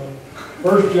go. Sorry.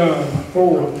 1 John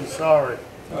 4. Sorry.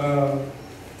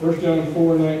 1 John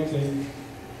 4:19.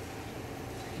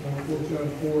 No, 1 John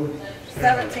 4.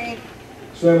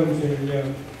 17. Yeah.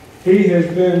 He has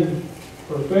been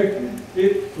perfected.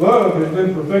 Love has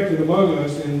been perfected among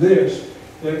us in this,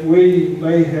 that we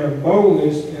may have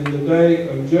boldness in the day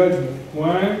of judgment.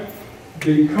 Why?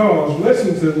 Because,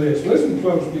 listen to this, listen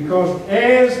folks, because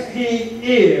as he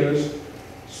is,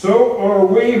 so are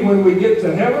we when we get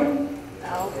to heaven.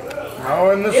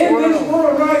 No, in this world. In this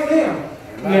world right now.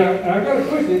 Now, I got a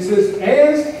question. It says,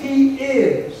 as he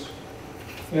is.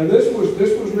 Now, this was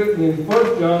written in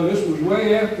 1 John. This was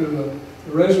way after the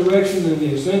resurrection and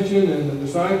the ascension and the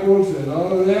disciples and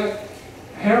all of that.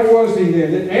 How was he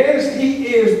then? As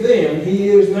he is then, he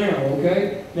is now,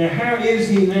 okay? Now, how is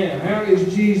he now? How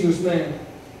is Jesus now?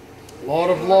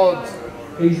 Lord of Lords.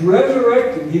 He's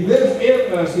resurrected. He lives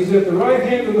in us. He's at the right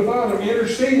hand of the Father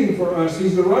interceding for us.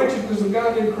 He's the righteousness of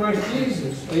God in Christ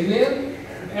Jesus. Amen?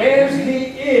 As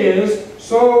he is,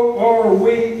 so are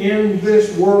we in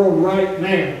this world right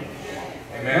now.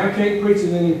 Amen. I can't preach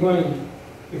it any plainer.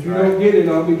 If you don't get it,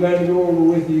 I'll be glad to go over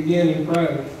with you again in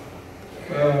private.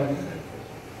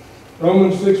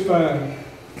 Romans 6:5.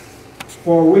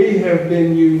 For we have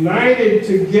been united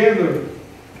together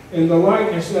in the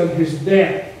likeness of his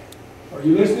death. Are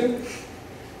you listening?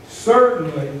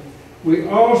 Certainly, we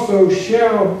also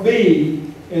shall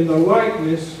be in the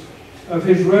likeness of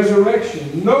his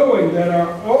resurrection, knowing that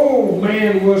our old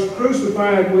man was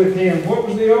crucified with him. What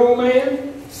was the old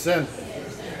man? Sin.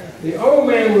 The old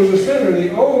man was a sinner.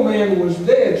 The old man was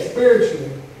dead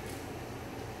spiritually.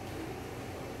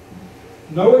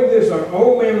 Knowing this, our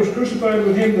old man was crucified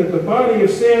with him, that the body of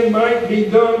sin might be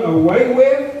done away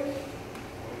with,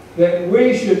 that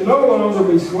we should no longer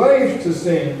be slaves to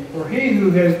sin. For he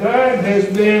who has died has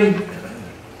been,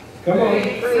 come on,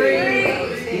 free.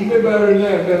 You do better than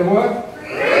that. Better what?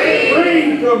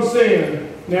 Free from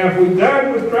sin. Now if we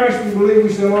died with Christ, we believe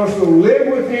we shall also live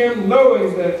with him,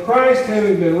 knowing that Christ,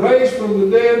 having been raised from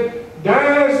the dead,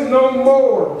 dies no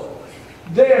more.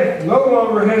 Death no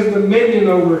longer has dominion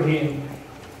over him.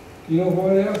 You know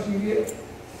what else you get?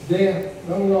 Death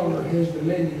no longer has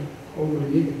dominion over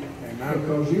you. Amen.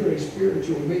 Because you're a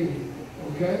spiritual being.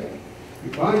 Okay?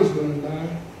 Your body's going to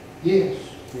die. Yes.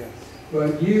 Yes.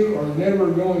 But you are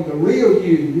never going, the real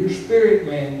you, your spirit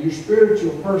man, your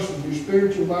spiritual person, your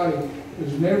spiritual body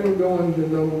is never going to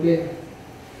know death.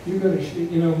 You're going to,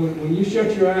 you know, when you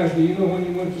shut your eyes, do you know when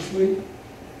you went to sleep?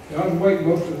 I was awake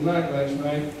most of the night last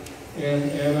night,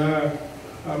 and I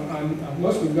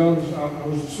must have gone, I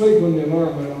was asleep when the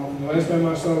alarm went off. And the last time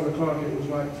I saw the clock, it was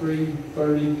like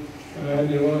 3:30, and I had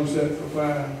the alarm set for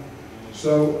 5.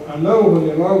 So I know when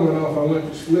the alarm went off, I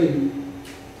went to sleep,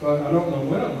 but I don't know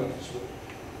when I went to sleep.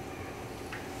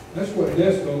 That's what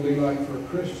death's going to be like for a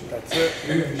Christian. That's it.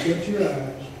 You're going to shut your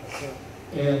eyes,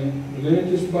 and the minute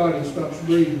this body stops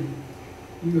breathing,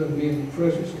 you're going to be in the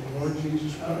presence of the Lord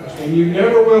Jesus Christ. And you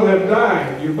never will have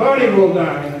died. Your body will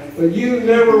die, but you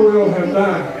never will have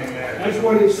died. That's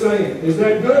what it's saying. Is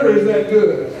that good or is that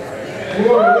good? You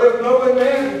want to live knowing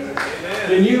that?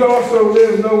 Then you also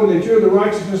live knowing that you're the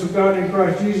righteousness of God in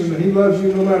Christ Jesus, and he loves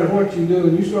you no matter what you do,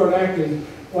 and you start acting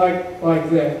like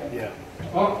that. Yeah.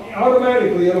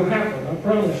 Automatically it'll happen, I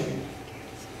promise you.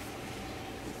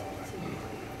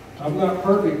 I'm not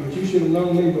perfect, but you should have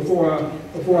known me before I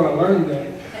learned that.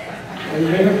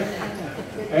 Amen?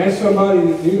 Ask somebody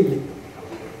that knew me.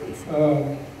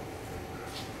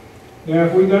 Now,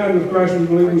 if we died with Christ, we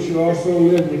believe we should also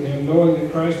live with him, knowing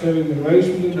that Christ, having been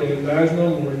raised from the dead, dies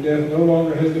no more. Death no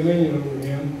longer has dominion over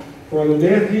him. For the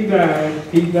death he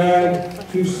died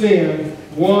to sin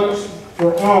once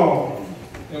for all.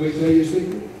 Let me tell you a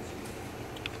secret.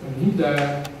 When he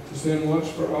died to sin once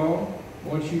for all,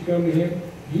 once you come to him,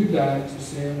 you died to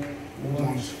sin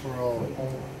once for all.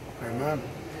 Amen.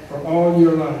 For all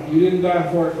your life. You didn't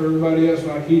die for it for everybody else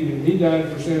like he did. He died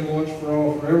for sin once for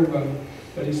all, for everybody.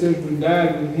 But he says we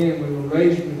died with him, we were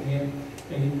raised with him,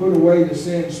 and he put away the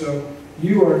sin. So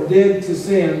you are dead to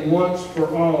sin once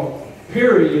for all.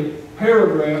 Period,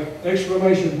 paragraph,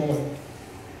 exclamation point.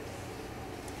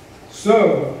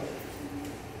 So,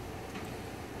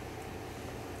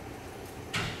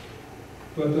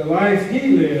 but the life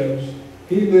he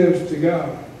lives to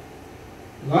God.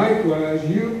 Likewise,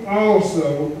 you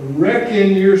also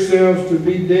reckon yourselves to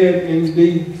be dead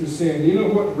indeed to sin. Do you know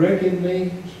what reckon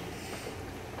means?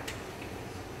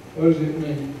 What does it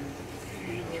mean?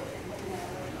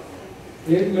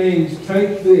 It means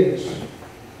take this.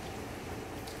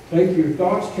 Take your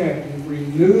thoughts captive.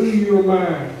 Renew your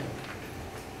mind.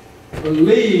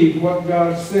 Believe what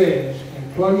God says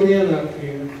and plug it in up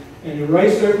here and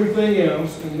erase everything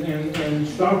else and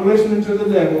stop listening to the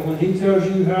devil when he tells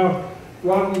you how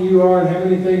rotten you are and how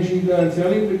many things you've done.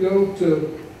 Tell him to go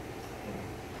to...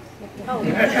 Oh.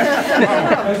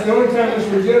 That's the only time it's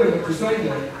legitimate to say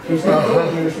that. Because he'll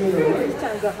go there sooner or later.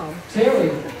 Tell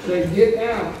him. Say, get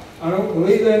out. I don't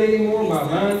believe that anymore. My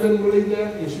mind doesn't believe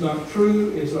that. It's not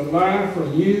true. It's a lie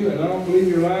from you, and I don't believe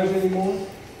your lies anymore.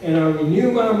 And I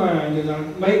renew my mind, and I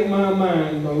make my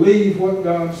mind believe what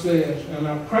God says. And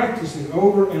I practice it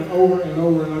over and over and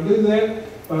over. And I do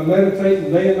that by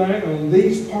meditating day and night on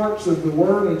these parts of the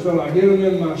Word until I get them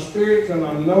in my spirit, till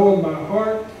I know them by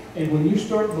heart. And when you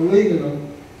start believing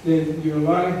them, then your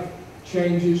life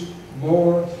changes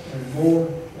more and more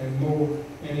and more.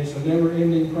 And it's a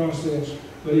never-ending process.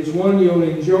 But it's one you'll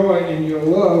enjoy and you'll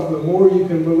love the more you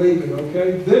can believe it,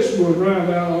 okay? This will drive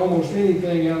out almost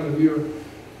anything out of your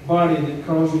body that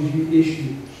causes you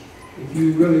issues, if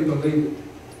you really believe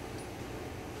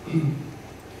it.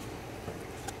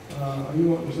 Are you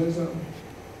wanting to say something?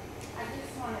 I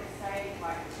just want to say,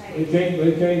 like, They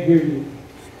can't hear you.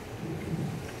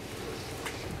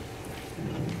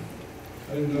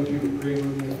 I didn't know if you were agreeing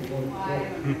with me. If you wanted to talk.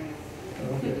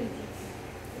 Okay.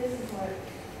 This is what.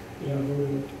 Yeah,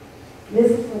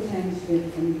 this is what changed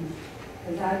it for me.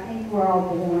 Because I think we're all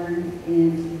born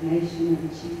into the nation of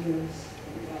achievers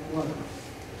and workers.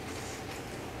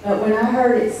 But when I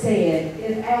heard it said,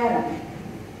 if Adam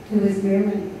who is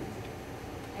merely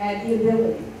had the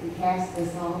ability to cast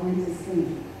us all into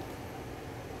sin.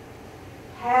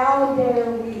 How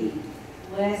dare we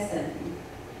lessen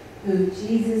who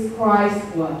Jesus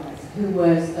Christ was, who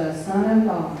was the Son of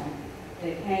God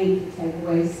that came to take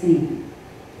away sin?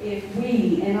 If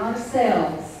we in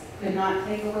ourselves could not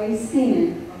take away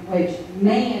sin from which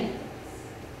man is,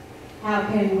 how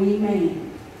can we,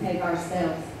 man, take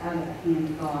ourselves out of the hand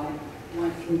of God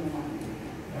once we belong to Him?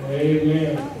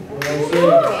 Amen. Well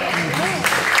said.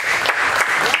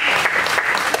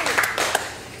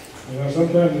 You know,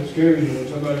 sometimes it scares you when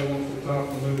somebody wants to talk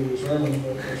in the middle of the sermon,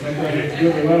 but sometimes it's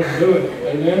good to let them do it.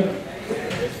 Amen?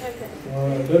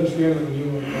 It doesn't scare them when you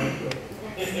want to talk.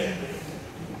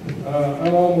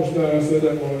 I'm almost done. I said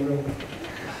that a while ago.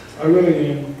 I really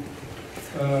am.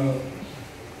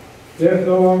 Death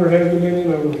no longer has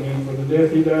dominion over him. For the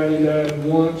death he died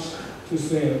once to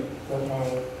sin for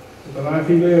all. But the life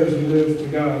he lives to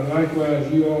God.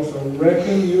 Likewise, you also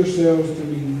reckon yourselves to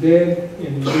be dead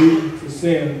indeed to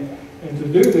sin. And to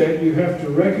do that, you have to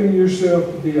reckon yourself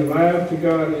to be alive to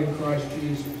God in Christ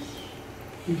Jesus.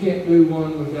 You can't do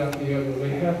one without the other. They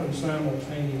happen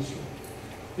simultaneously.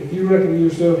 If you reckon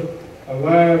yourself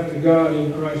alive to God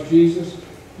in Christ Jesus,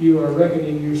 you are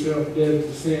reckoning yourself dead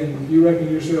to sin. If you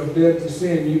reckon yourself dead to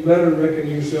sin, you better reckon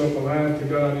yourself alive to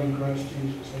God in Christ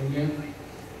Jesus. Amen?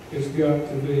 It's got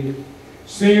to be.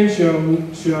 Sin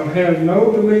shall have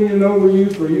no dominion over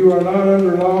you, for you are not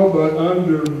under law, but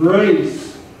under grace.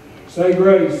 Say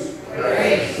grace.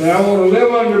 Grace. Say, I want to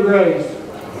live under grace.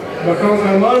 Because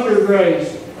I'm under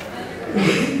grace.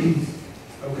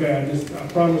 Okay, I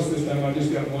promise this time I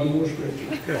just got one more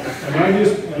scripture.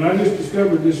 And I just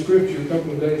discovered this scripture a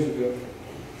couple of days ago.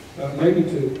 Maybe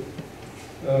two.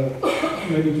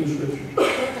 Maybe two scriptures.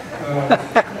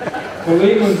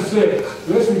 Philemon 6.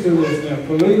 Listen to this now.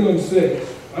 Philemon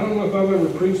 6. I don't know if I've ever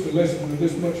preached a message with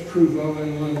this much truth all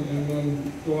in one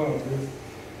thought.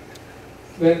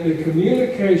 That the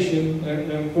communication,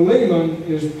 and Philemon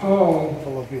is Paul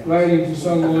writing to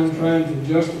someone trying to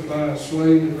justify a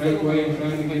slave that ran away and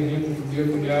trying to get him to forgive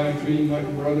the guy and treat him like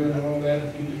a brother and all that,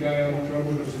 and keep the guy out of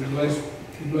trouble because he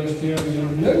blessed him. And in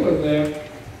the middle of that,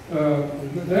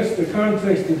 that's the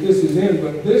context that this is in,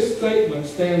 but this statement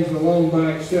stands alone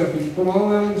by itself. If you put all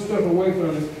that other stuff away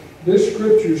from it, this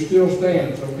scripture still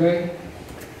stands, okay?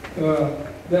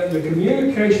 That the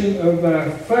communication of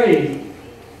thy faith.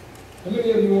 How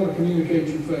many of you want to communicate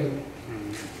your faith?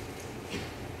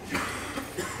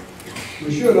 We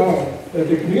should all. That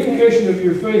the communication of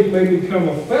your faith may become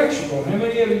effectual. How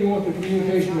many of you want the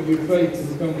communication of your faith to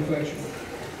become effectual?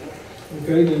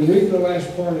 Okay, then read the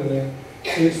last part of that.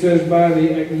 It says, by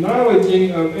the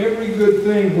acknowledging of every good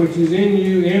thing which is in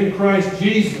you in Christ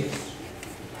Jesus.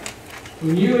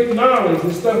 When you acknowledge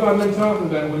the stuff I've been talking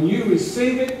about, when you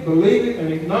receive it, believe it,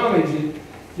 and acknowledge it,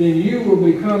 then you will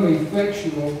become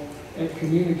effectual at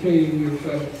communicating your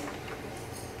faith.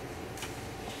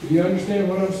 Do you understand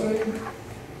what I'm saying?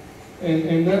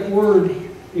 And that word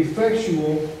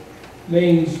effectual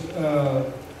means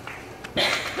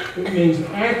it means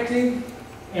active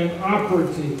and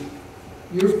operative.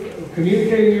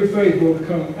 Communicating your faith will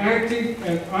become active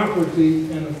and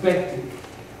operative and effective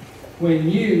when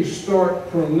you start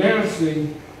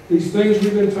pronouncing these things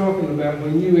we've been talking about,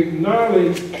 when you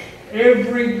acknowledge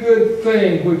every good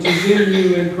thing which is in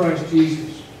you in Christ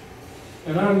Jesus.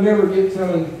 And I never get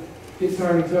tired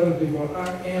of telling people, I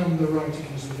am the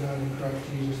righteousness of God in Christ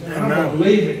Jesus. And I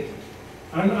believe it.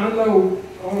 I know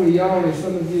all of y'all and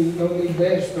some of you that know me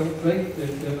best don't think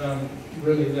that I'm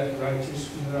really that righteous,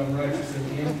 that I'm righteous in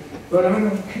Him. But I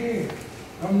don't care.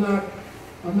 I'm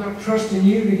not trusting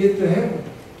you to get to heaven.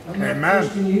 I'm not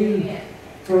trusting you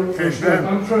for stuff.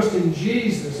 I'm trusting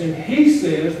Jesus. And He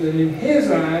says that in His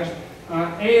eyes,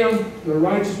 I am the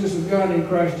righteousness of God in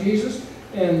Christ Jesus.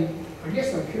 And I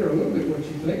guess I care a little bit what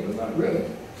you think, but not really.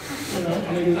 You know,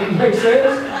 I mean, does it make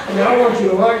sense? I mean, I want you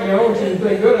to like me. I want you to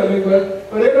think good of me,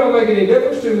 but it don't make any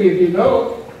difference to me if you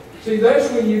don't. See, that's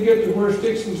when you get to where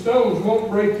sticks and stones won't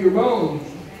break your bones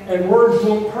and words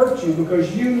won't hurt you,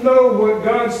 because you know what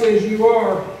God says you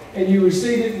are, and you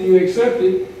receive it and you accept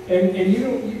it, and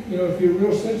you know, if you're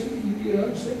real sensitive, you get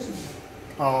unsensitive.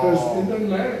 Because it doesn't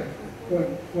matter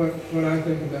what I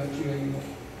think about you anymore.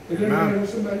 It doesn't matter what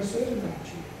somebody says about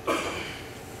you.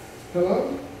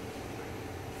 Hello?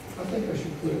 I think I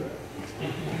should quit.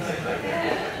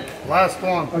 Last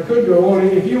one. I could go on.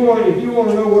 If you want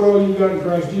to know what all you got in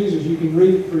Christ Jesus, you can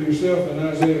read it for yourself in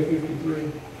Isaiah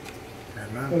 53.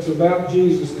 Amen. That's about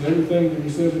Jesus and everything that He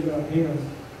says about Him.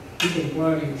 You can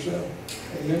apply to yourself.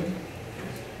 Amen.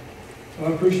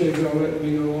 Well, I appreciate y'all letting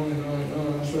me go on and on and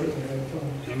on. I certainly had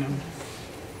fun. Amen.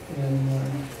 And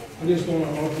I just want to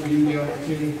offer you the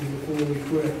opportunity before we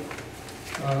quit.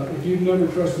 If you've never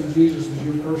trusted Jesus as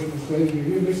your personal Savior,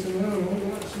 you're missing out on all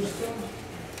lots of stuff.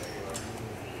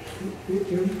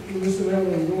 You're missing out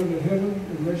on going to heaven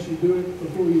unless you do it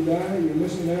before you die. You're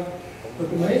missing out. But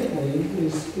the main thing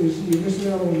is you're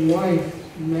missing out on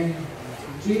life now.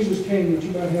 Jesus came that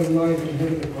you might have life in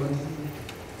heaven abundantly.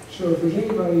 So if there's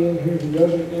anybody in here who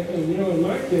doesn't, and you know, in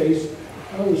my case,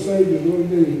 I was saved as a little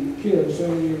bitty kid,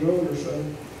 7 years old or so.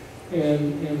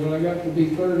 And when I got to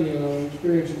be 30 and I was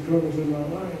experiencing troubles in my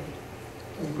life,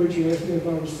 the preacher asked me if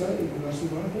I was saved. And I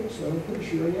said, well, I think so. I'm pretty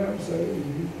sure, yeah, I'm saved.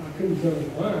 And I couldn't tell him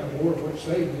why or what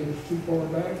saved me. It was too far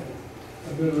back.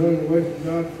 I've been running away from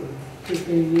God for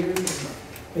 15 years.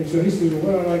 And so he said,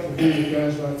 well, what I like to do with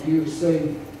guys like you is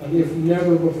say, if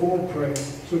never before prayer.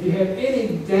 So if you have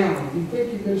any doubt, if you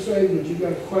think you've been saved, but you've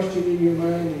got a question in your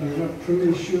mind and you're not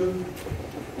truly sure,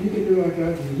 you can do like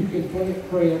I do. You can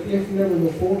pray an if never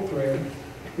before prayer.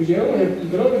 Because you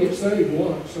can only get saved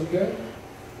once, okay?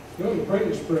 You only pray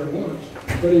this prayer once.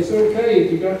 But it's okay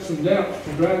if you got some doubts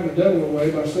to drive the devil away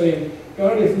by saying,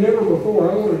 God, if never before,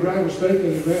 I want to drive a stake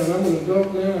in the ground. I'm an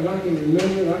adult now, and I can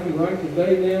remember it. I can write the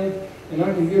day down, and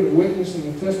I can give a witness and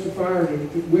a testifier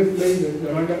with me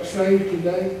that I got saved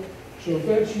today. So if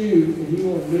that's you, and you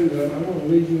want to do that, I want to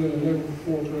lead you in a never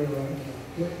before prayer right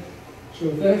now. Okay? So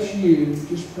if that's you,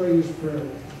 just pray this prayer with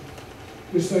me.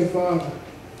 Just say, Father,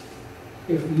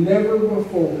 if never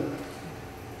before,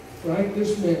 right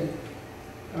this minute,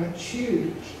 I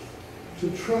choose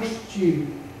to trust you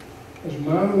as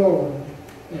my Lord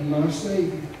and my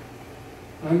Savior.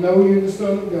 I know you're the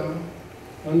Son of God.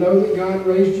 I know that God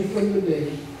raised you from the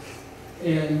dead.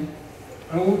 And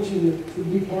I want you to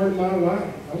be part of my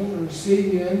life. I want to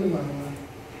receive you into my life.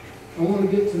 I want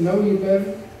to get to know you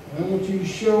better. I want you to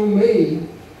show me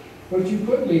what you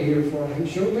put me here for. And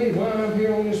show me why I'm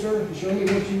here on this earth. And show me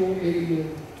what you want me to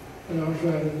do. And I'll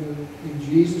try to do it. In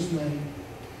Jesus' name,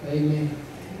 amen.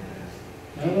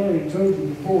 I've already told you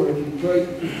before, if you prayed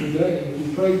today, if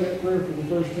you prayed that prayer for the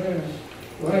first time,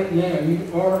 right now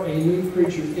you are a new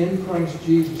creature in Christ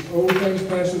Jesus. Old things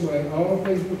pass away, all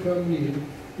things become new.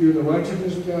 You're the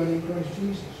righteousness of God in Christ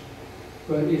Jesus.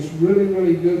 But it's really,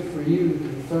 really good for you to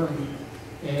confirm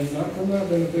it. And not for my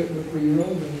benefit, but for your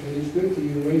own benefit. It's good for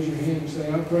you to raise your hand and say,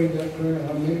 I prayed that prayer and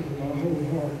I meant it with my whole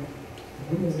heart.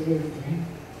 I'm going to live for him.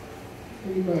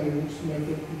 Anybody wants to make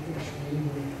that confession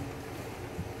anyway?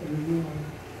 There's one.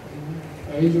 Amen.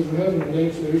 Angels of heaven and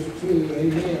there's two.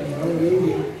 Amen.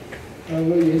 Hallelujah.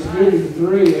 Hallelujah. It's good to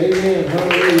three. Amen.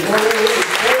 Hallelujah.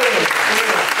 Hallelujah.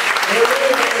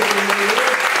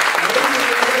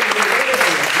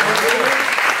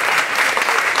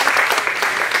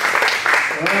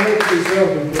 I hope this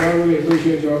helped, but I really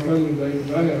appreciate y'all coming today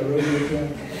because I had a really good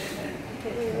time.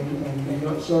 I'm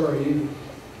not sorry either.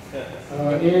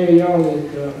 Any of y'all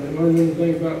that learned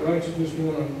anything about righteousness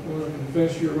want to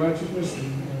confess your righteousness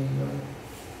and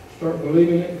start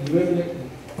believing it and living it and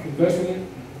confessing it,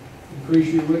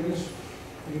 increase your witness.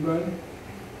 Anybody?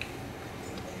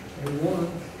 There's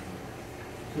 1,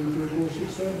 2, 3, 4,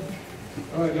 6, 7.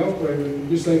 All right, y'all pray with me.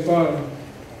 Just say, Father,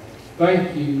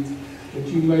 thank you that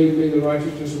you made me the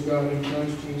righteousness of God in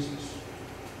Christ Jesus.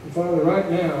 And Father, right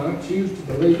now, I choose to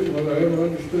believe it, whether I ever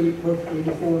understood it perfectly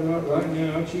before or not. Right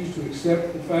now, I choose to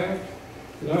accept the fact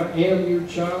that I am your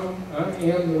child. I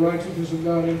am the righteousness of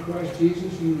God in Christ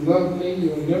Jesus. You love me.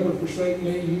 You'll never forsake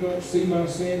me. You don't see my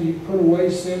sin. You put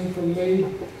away sin from me.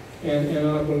 And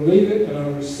I believe it, and I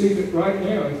receive it right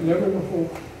now, if never before.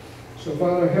 So,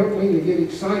 Father, help me to get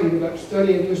excited about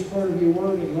studying this part of your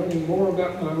word and learning more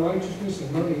about my righteousness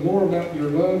and learning more about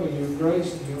your love and your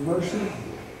grace and your mercy.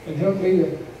 And help me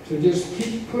to just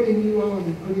keep putting you on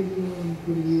and putting you on and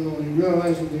putting you on and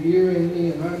realizing that you're in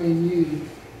me and I'm in you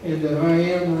and that I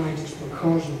am righteous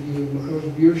because of you and because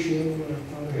of your shed blood.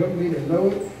 Father, help me to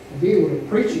know it and be able to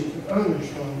preach it to others,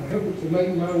 Father. Help it to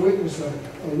make my witness a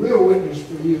real witness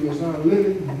for you as I live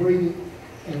it and breathe it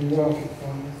and walk it,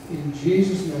 Father. In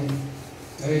Jesus' name,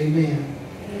 amen.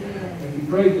 If you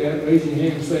prayed that, raise your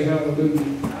hand and say hallelujah.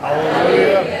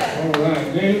 Hallelujah. All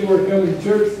right. Man, we're coming to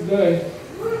church today.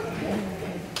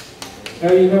 How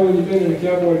do you know when you've been in a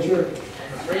cowboy church?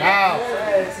 How?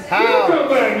 You come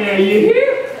back now, you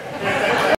hear?